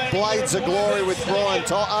bit of Blades of Glory with Brian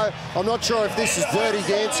To'o. I'm not sure if this is Dirty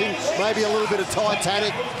Dancing, maybe a little bit of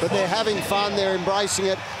Titanic, but they're having fun, they're embracing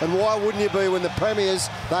it, and why wouldn't you be when the Premiers,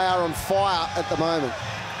 they are on fire at the moment.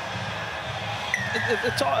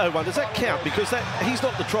 The To'o one, does that count? Because he's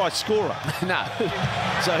not the try scorer. No.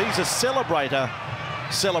 So he's a celebration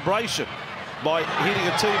by hitting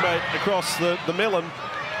a teammate across the melon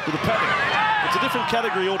with a padding. It's a different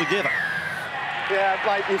category altogether. Yeah,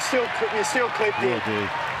 mate, you still clipped him.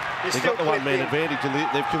 They've got the one-man advantage,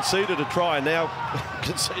 and they've conceded a try and now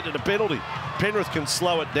conceded a penalty. Penrith can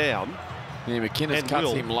slow it down. Yeah, McInnes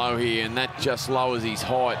cuts him low here, and that just lowers his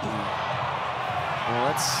height. And, well,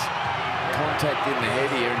 that's contact in the head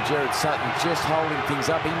here, and Jared Sutton just holding things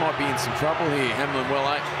up. He might be in some trouble here, Hamlin. Well,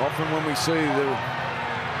 often when we see the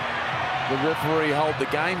referee hold the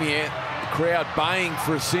game here, the crowd baying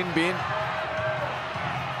for a sin bin.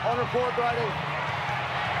 On report, Brady.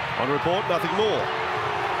 On report, nothing more.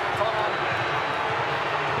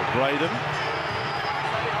 Braden.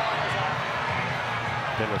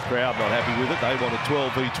 Penrith crowd not happy with it. They want a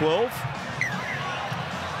 12 v 12.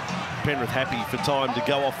 Penrith happy for time to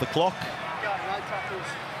go off the clock.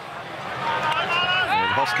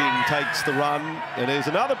 And Hosking takes the run, and there's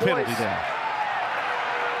another penalty now.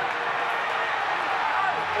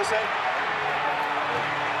 Listen,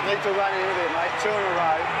 need to run in a bit, mate. 2 in a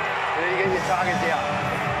row. You need to get your target down.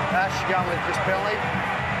 Ash, going with this penalty.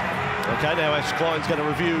 Okay, now Ash Klein's going to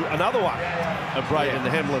review another one of Braden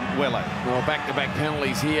Hamlin Welle. Well, back-to-back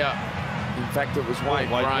penalties here. In fact, it was Wade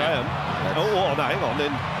Graham. Oh, no, hang on.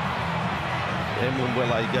 Then Hamlin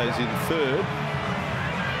Welle goes in third.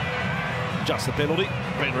 Just the penalty.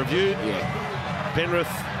 Been reviewed. Yeah.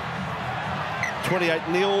 Penrith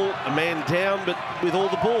 28-0, a man down, but with all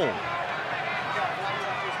the ball.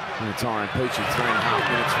 And Tyron Peachy,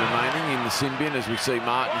 3.5 minutes remaining in the sin bin as we see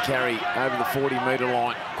Martin carry over the 40-metre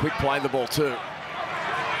line. Quick play the ball too.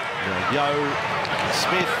 Yo,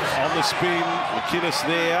 Smith on the spin, McInnes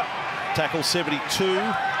there, tackle 72.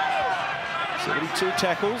 72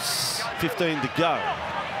 tackles, 15 to go.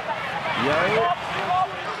 Yo.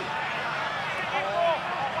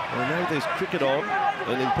 I know there's cricket on,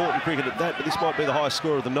 and important cricket at that, but this might be the highest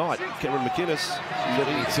score of the night. Cameron McInnes,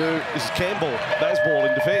 72. This is Campbell, Bazball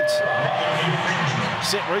in defence.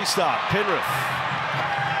 Set restart, Penrith.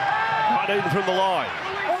 19 from the line.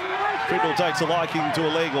 Trindle takes a liking to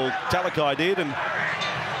a leg, or Talakai did, and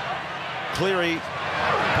Cleary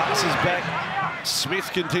passes back.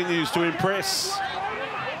 Smith continues to impress.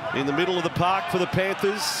 In the middle of the park for the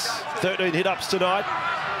Panthers. 13 hit-ups tonight.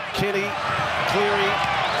 Kenny, Cleary,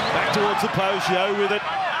 back towards the post, Yo with it.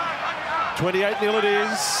 28-0 it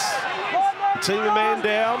is. The team a man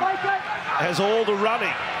down, has all the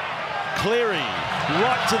running. Cleary,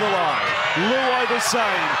 right to the line. Luai the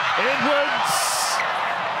same. Edwards.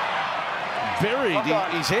 Buried,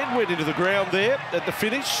 his head went into the ground there at the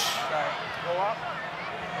finish.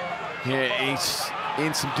 Yeah, he's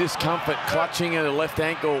in some discomfort, clutching at a left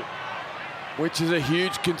ankle, which is a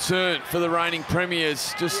huge concern for the reigning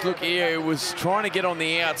premiers. Just look here, he was trying to get on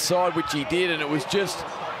the outside, which he did, and it was just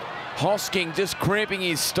Hosking just cramping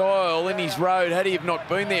his style in his road. Had he have not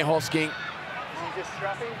been there, Hosking,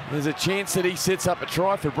 there's a chance that he sets up a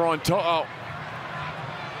try for Brian Toto.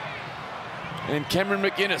 And Cameron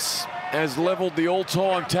McInnes has levelled the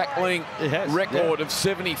all-time tackling record of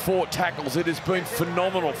 74 tackles. It has been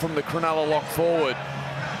phenomenal from the Cronulla lock forward.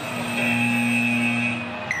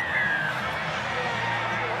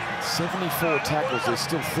 74 tackles, there's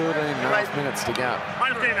still 13.5 minutes to go. I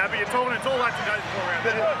understand that, but you're talking, it's all like to go before round.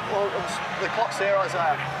 Well, the clock's there,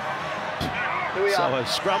 Isaiah. Here we So are. a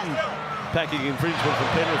scrum packing infringement from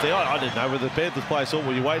Penrith there. I didn't know whether the Panthers players thought,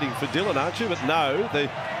 well, you're waiting for Dylan, aren't you? But no, the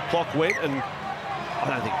clock went, and I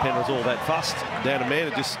don't think Penrith's all that fussed. Down a man,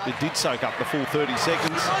 it did soak up the full 30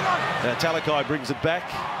 seconds. Talakai brings it back.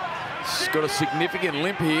 He's got a significant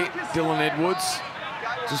limp here, Dylan Edwards.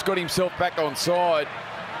 Just got himself back on side.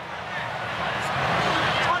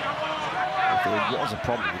 If there was a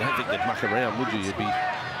problem, you don't think they'd muck around, would you? You'd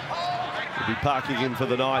be parking him for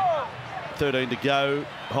the night. 13 to go.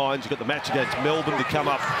 Hines, you've got the match against Melbourne to come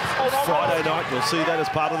up Friday night. You'll see that as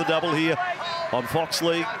part of the double here on Fox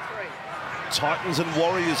League. Titans and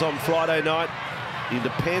Warriors on Friday night into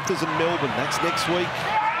Panthers and Melbourne. That's next week.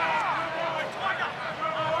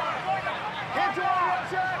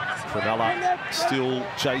 Cronulla still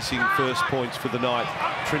chasing first points for the night.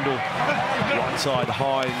 Trindle, right side,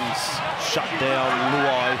 Hines, shut down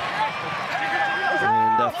Luai.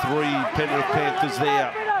 And 3 Penrith Panthers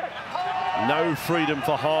there. No freedom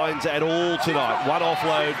for Hines at all tonight. One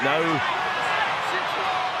offload, no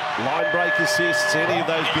line break assists, any of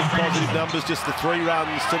those big positive numbers, just the 3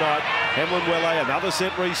 runs tonight. Hamlin Welle, another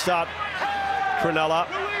set restart. Cronulla.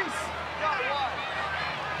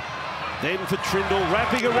 Then for Trindle,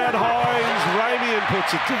 wrapping around Hines, Ramian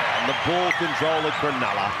puts it down. The ball control at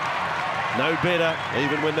Cronulla. No better,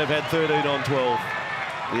 even when they've had 13 on 12.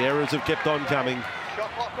 The errors have kept on coming.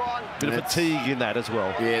 Bit of fatigue in that as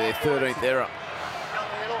well. Yeah, their 13th error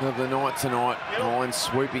of the night tonight. Hines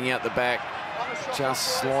sweeping out the back.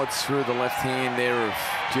 Just slides through the left hand there of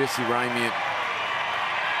Jesse Ramian.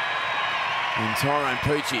 And Tyrone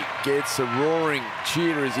Peachey gets a roaring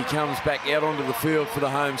cheer as he comes back out onto the field for the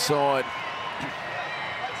home side.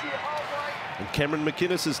 And Cameron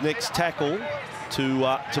McInnes' next tackle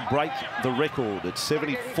to break the record at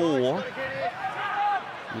 74.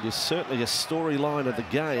 It is certainly a storyline of the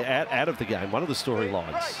game, out of the game, one of the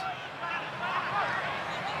storylines.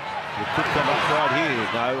 It could come up right here.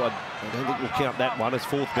 No, I don't think we'll count that one as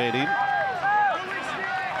fourth man in.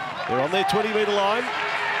 They're on their 20-metre line,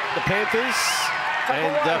 the Panthers.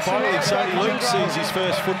 And finally, Sonny Luke sees his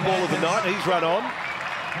first football of the night. He's run on.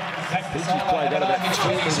 Peachey's played out about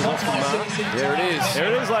 4 metres off the mark. There it is. There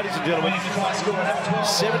it is, ladies and gentlemen.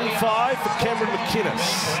 75 for Cameron McInnes.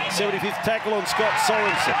 75th tackle on Scott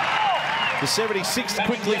Sorensen. The 76th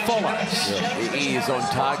quickly follows. Yeah, he is on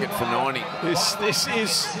target for 90. This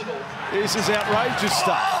is outrageous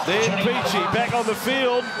stuff. Then Peachey back on the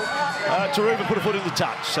field. Taruva put a foot in the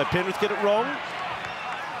touch. So Penrith get it wrong.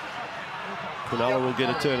 Cronulla will get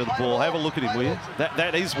a turn of the ball. Have a look at him, will you?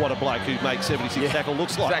 That is what a bloke who makes 76 tackle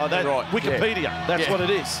looks like. Exactly right. Wikipedia, that's what it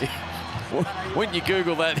is. When you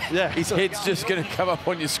Google that, his head's just going to come up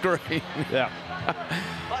on your screen. Yeah.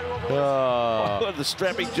 The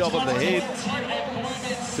strapping job on the head.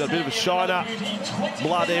 Got a bit of a shiner.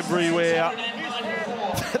 Blood everywhere.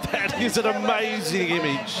 That is an amazing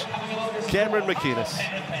image. Cameron McInnes.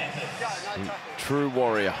 True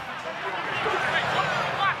warrior.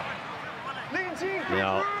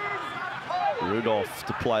 Now, Rudolph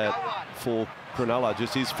to play it for Cronulla.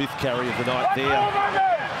 Just his 5th carry of the night there.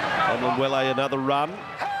 And Onwele another run.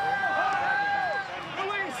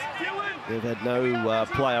 They've had no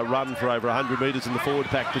player run for over 100 metres in the forward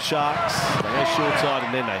pack, the Sharks. They go short side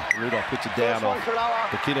and then Rudolph puts it down off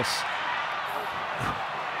McInnes.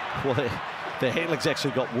 Well, their handling's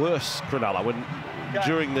actually got worse, Cronulla. When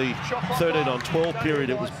during the 13-on-12 period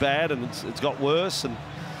it was bad, and it's got worse. And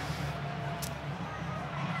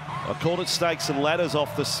I called it snakes and ladders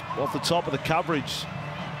off the top of the coverage.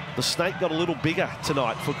 The snake got a little bigger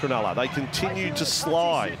tonight for Cronulla. They continue to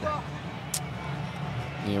slide.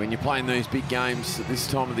 Yeah, when you're playing these big games at this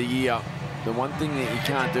time of the year, the one thing that you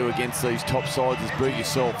can't do against these top sides is beat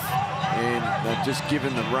yourself. And they've just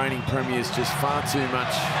given the reigning premiers just far too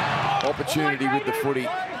much opportunity with the footy.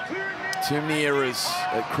 Too many errors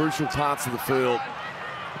at crucial parts of the field.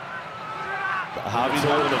 Harvey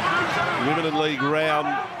Norman, Women in League round,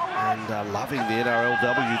 and loving the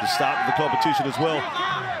NRLW to start the competition as well.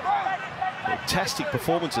 Fantastic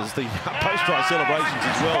performances, the post-try celebrations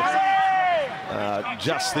as well.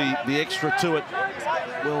 Just the extra to it.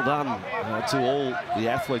 Well done to all the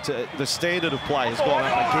athletes. The standard of play has gone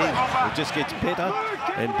up again. It just gets better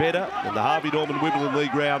and better. And the Harvey Norman Women in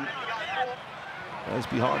League round, those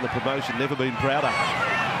behind the promotion, never been prouder.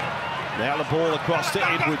 Now the ball across to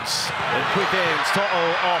Edwards. And quick hands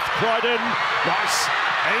off Crichton. Nice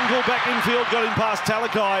angle back infield, got him past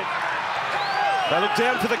Talakai. They look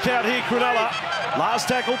down for the count here, Cronulla. Last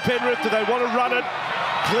tackle, Penrith. Do they want to run it?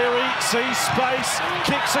 Cleary sees space,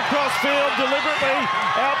 kicks across field deliberately,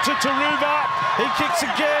 out to Taruva. He kicks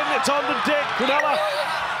again, it's on the deck. Cronulla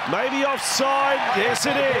maybe offside. Yes,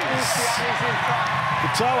 it is.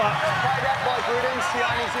 Katoa.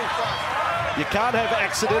 You can't have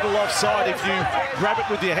accidental offside if you grab it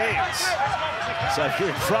with your hands. So if you're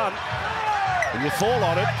in front and you fall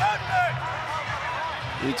on it,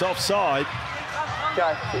 it's offside.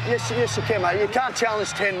 Okay, yes you can, mate. You can't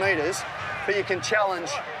challenge 10 metres, but you can challenge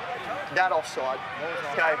that offside.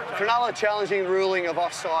 Okay, Cronulla challenging ruling of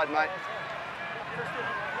offside, mate.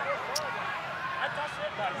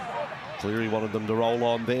 Cleary wanted them to roll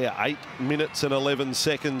on there. 8 minutes and 11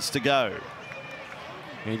 seconds to go.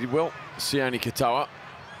 He did well, Sione Katoa.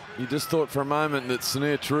 You just thought for a moment that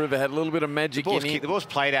Sunir Taruva had a little bit of magic in him. The ball's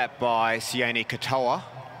played out by Sione Katoa.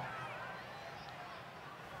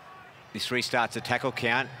 This restarts the tackle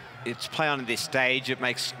count. It's play on at this stage. It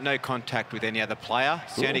makes no contact with any other player.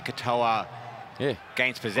 Sione Katoa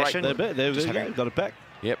gains possession. They've got it back.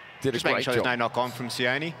 Yep, did just a making great sure job. There's no knock on from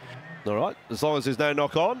Sione. All right, as long as there's no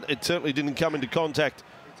knock on. It certainly didn't come into contact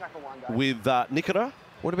with Nikora.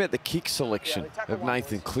 What about the kick selection of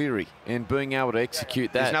Nathan Cleary and being able to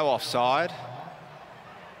execute that? There's no offside.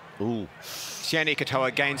 Ooh. Sione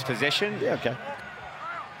Katoa gains possession. Yeah, okay.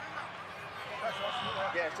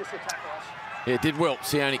 Yeah, it's just a tackle. Yeah, did well,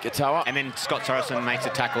 Sione Katoa. And then Scott Sorensen makes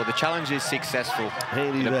a tackle. The challenge is successful.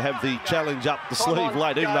 Handy to have the challenge up the sleeve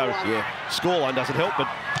late, even though scoreline doesn't help, but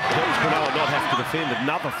helps Cronulla not have to defend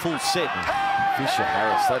another full set. Fisher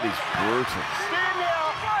Harris, that is brutal.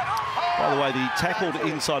 By the way, the tackled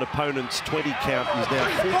inside opponent's 20 count is now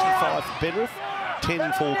 45 for Penrith,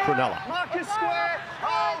 10 for Cronulla.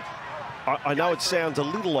 I know it sounds a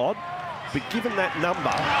little odd, but given that number,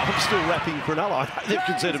 I'm still wrapping Cronulla. I know they've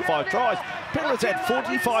conceded 5 tries. Penrith had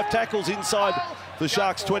 45 tackles inside the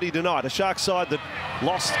Sharks 20 tonight. A Sharks side that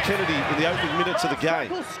lost Kennedy in the opening minutes of the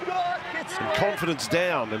game. And confidence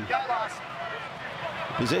down and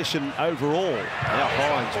possession overall. Now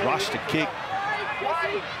Hines rushed to kick.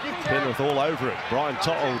 Penrith all over it. Brian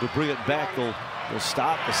Tottle to bring it back. They'll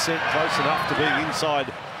start the set close enough to being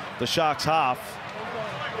inside the Sharks half.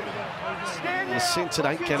 In the sense it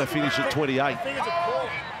ain't going to finish at 28.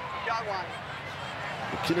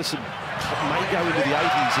 McInnes may go into the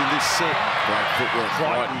 80s in this set. Great footwork.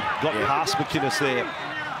 Crichton got past McInnes there.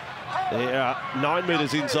 They're 9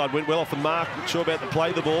 metres inside, went well off the mark. Not sure about to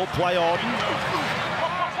play the ball. Play on.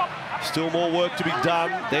 Still more work to be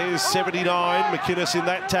done. There's 79. McInnes in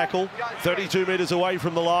that tackle. 32 metres away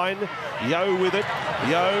from the line. Yo with it.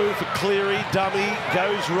 Yo for Cleary. Dummy.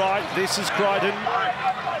 Goes right. This is Crichton.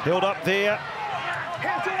 Held up there.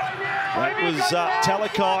 That was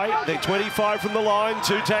Talakai. They're 25 from the line.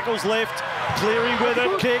 2 tackles left. Cleary with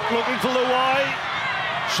it. Kick. Looking for Luai.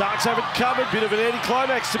 Sharks haven't covered. Bit of an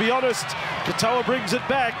anticlimax, to be honest. Katoa brings it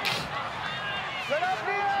back.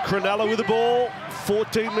 Cronulla with the ball.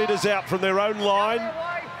 14 metres out from their own line.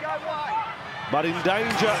 But in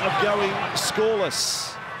danger of going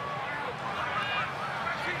scoreless.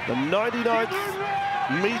 The 99th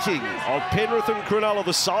meeting of Penrith and Cronulla,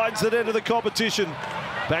 the sides that entered the competition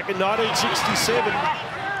back in 1967.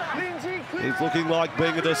 It's looking like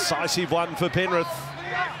being a decisive one for Penrith.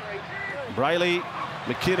 Brayley,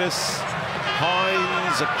 McInnes,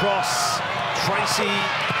 Hines across, Tracy.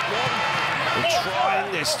 They're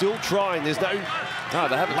trying, they're still trying. There's no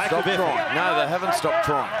they haven't stopped trying. No, they haven't stopped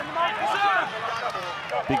trying.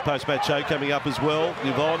 Big post-match show coming up as well.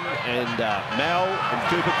 Yvonne and Mal and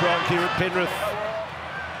Cooper Cronk here at Penrith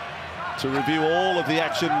to review all of the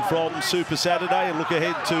action from Super Saturday and look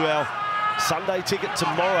ahead to our Sunday ticket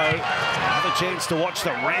tomorrow. Another chance to watch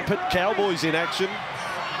the rampant Cowboys in action.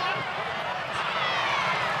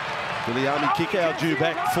 The Army kick-out due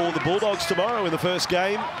back for the Bulldogs tomorrow in the first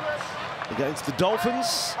game against the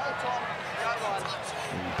Dolphins.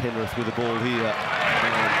 And Penrith with the ball here.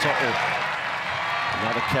 And Tottle.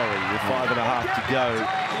 Another carry with 5.5 to go.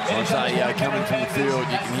 Isaiah coming from the field,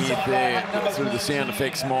 you can hear there through the sound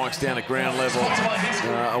effects mics down at ground level.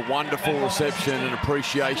 A wonderful reception and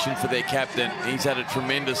appreciation for their captain. He's had a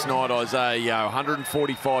tremendous night, Isaiah.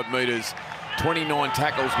 145 metres, 29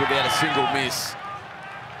 tackles without a single miss.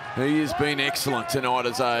 He has been excellent tonight,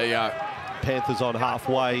 Isaiah. Panthers on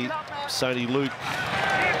halfway. Sony Luke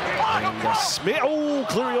and Smith. Oh,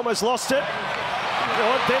 Cleary almost lost it.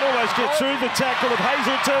 Then almost gets through the tackle of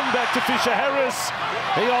Hazelton. Back to Fisher-Harris.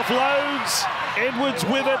 He offloads. Edwards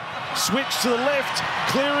with it. Switch to the left.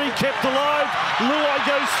 Cleary kept alive. Luai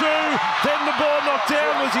goes through. Then the ball knocked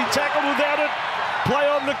down. Was he tackled without it? Play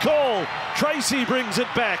on the call. Tracy brings it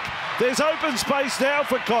back. There's open space now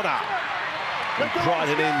for Connor. And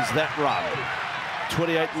Crichton ends that run.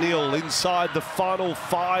 28-0 inside the final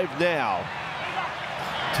 5 now.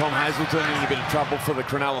 Tom Hazelton in a bit of trouble for the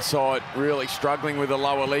Cronulla side, really struggling with a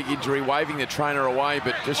lower leg injury, waving the trainer away,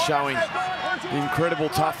 but just showing incredible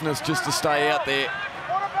toughness just to stay out there.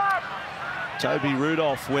 Toby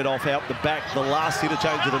Rudolph went off out the back, the last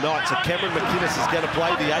interchange of the night, so Cameron McInnes is going to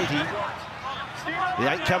play the 80. He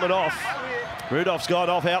ain't coming off. Rudolph's gone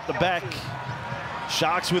off out the back.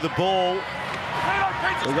 Sharks with the ball.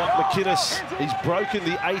 We've got McInnes. He's broken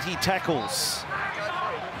the 80 tackles.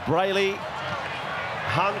 Brayley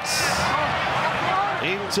hunts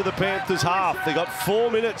into the Panthers half. They got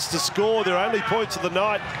 4 minutes to score their only points of the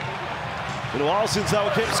night. Been a while since they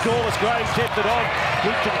were kept scoreless. Graham kept it on.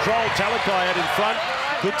 Good control. Talakai out in front.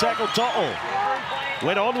 Good tackle. Tottle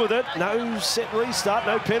went on with it. No set restart.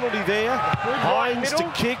 No penalty there. Hines to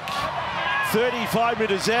kick. 35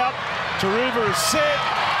 metres out. Taruva is set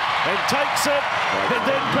and takes it and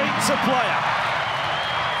then beats a player.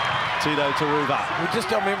 Tito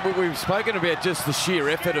Taruva. We've spoken about just the sheer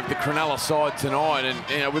effort of the Cronulla side tonight,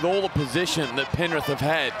 and with all the possession that Penrith have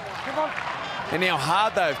had, and how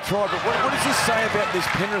hard they've tried. But what does this say about this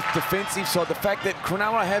Penrith defensive side? The fact that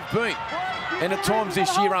Cronulla have been, and at times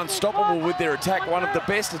this year, unstoppable with their attack, one of the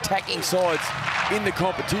best attacking sides in the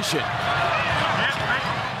competition.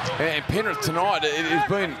 And Penrith tonight, it's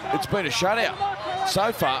been a shutout.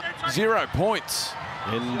 So far, 0 points.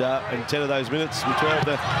 And 10 of those minutes, 12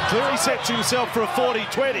 there. Cleary sets himself for a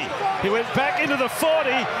 40-20. He went back into the 40.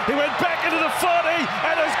 He went back into the 40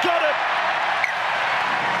 and has got it.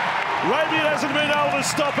 Rabian hasn't been able to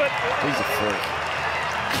stop it. He's a freak.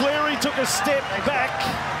 Cleary took a step back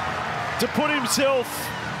to put himself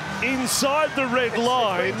inside the red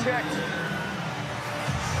line.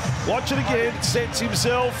 Watch it again. Sets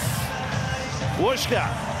himself. Wooshka.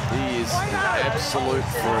 He is an absolute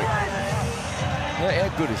freak. How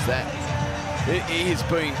good is that? He has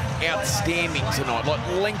been outstanding tonight, like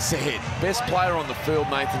lengths ahead. Best player on the field,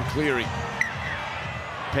 Nathan Cleary.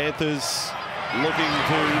 Panthers looking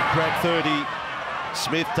to crack 30.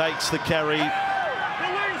 Smith takes the carry.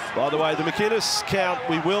 By the way, the McInnes count,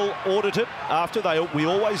 we will audit it after. We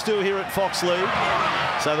always do here at Fox League.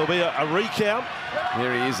 So there'll be a recount.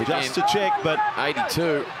 There he is again. Just to check, but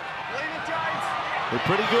 82. They're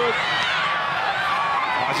pretty good.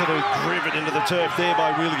 Eisenhuth driven into the turf there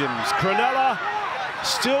by Williams. Cronulla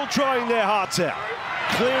still trying their hearts out.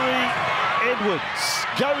 Cleary, Edwards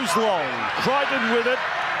goes long. Crichton with it.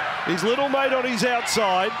 His little mate on his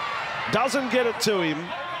outside. Doesn't get it to him.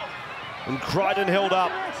 And Crichton held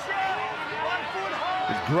up.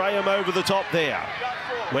 With Graham over the top there.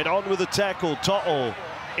 Went on with the tackle. To'o,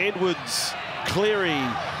 Edwards, Cleary,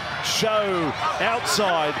 Show,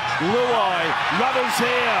 outside, Luai, runners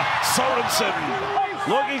here, Sorensen,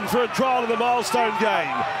 looking for a trial of the milestone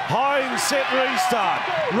game. Hines set restart,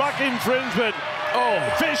 ruck infringement. Oh,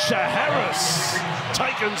 Fisher Harris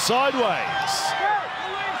taken sideways.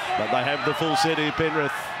 But they have the full set here,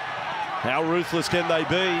 Penrith. How ruthless can they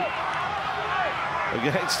be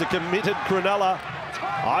against a committed Cronulla?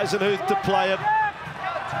 Eisenhuth to play it.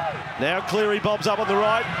 Now Cleary bobs up on the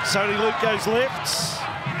right. Sony Luke goes left.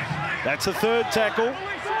 That's a third tackle.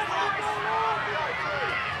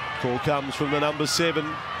 Call comes from the number 7.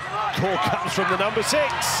 Call comes from the number 6.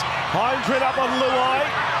 Hines ran up on Luai.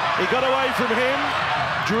 He got away from him.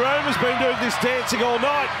 Jerome has been doing this dancing all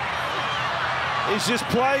night. He's just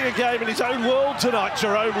playing a game in his own world tonight,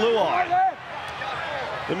 Jerome Luai.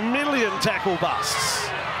 A million tackle busts.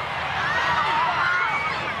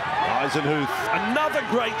 Eisenhuth, another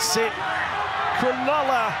great set.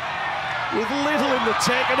 Cronulla with little in the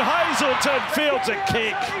tank, and Hazelton fields a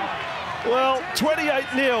kick. Well,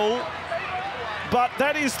 28-0, but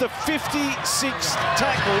that is the 56th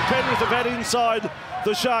tackle Penrith have had inside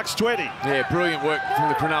the Sharks' 20. Yeah, brilliant work from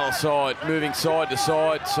the Cronulla side, moving side to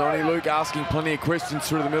side. Sonny Luke asking plenty of questions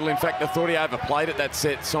through the middle. In fact, I thought he overplayed at that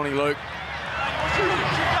set, Sonny Luke.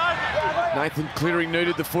 Nathan Cleary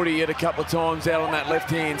neutered the footy yet a couple of times out on that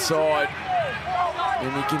left-hand side.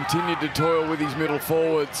 And he continued to toil with his middle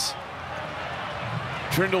forwards.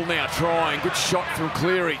 Trindle now trying. Good shot from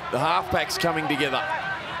Cleary. The halfbacks coming together.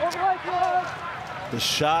 The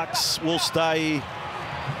Sharks will stay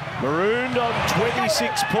marooned on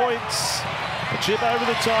 26 points. A chip over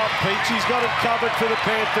the top. Peachy's got it covered for the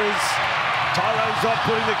Panthers. Tyrone's not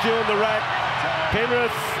putting the cue on the rack.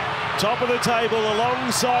 Penrith, top of the table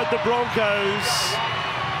alongside the Broncos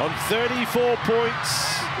on 34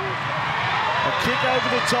 points. A kick over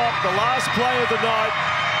the top, the last play of the night.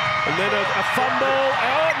 And then a fumble.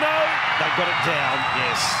 Oh, no! They've got it down,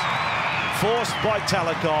 yes. Forced by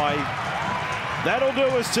Talakai. That'll do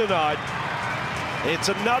us tonight. It's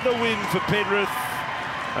another win for Penrith.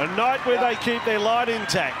 A night where they keep their line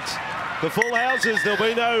intact. The full houses, there'll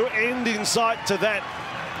be no end in sight to that.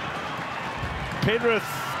 Penrith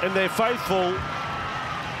and their faithful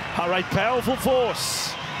are a powerful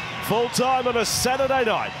force. Full time on a Saturday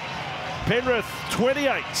night. Penrith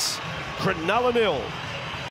 28, Cronulla 0.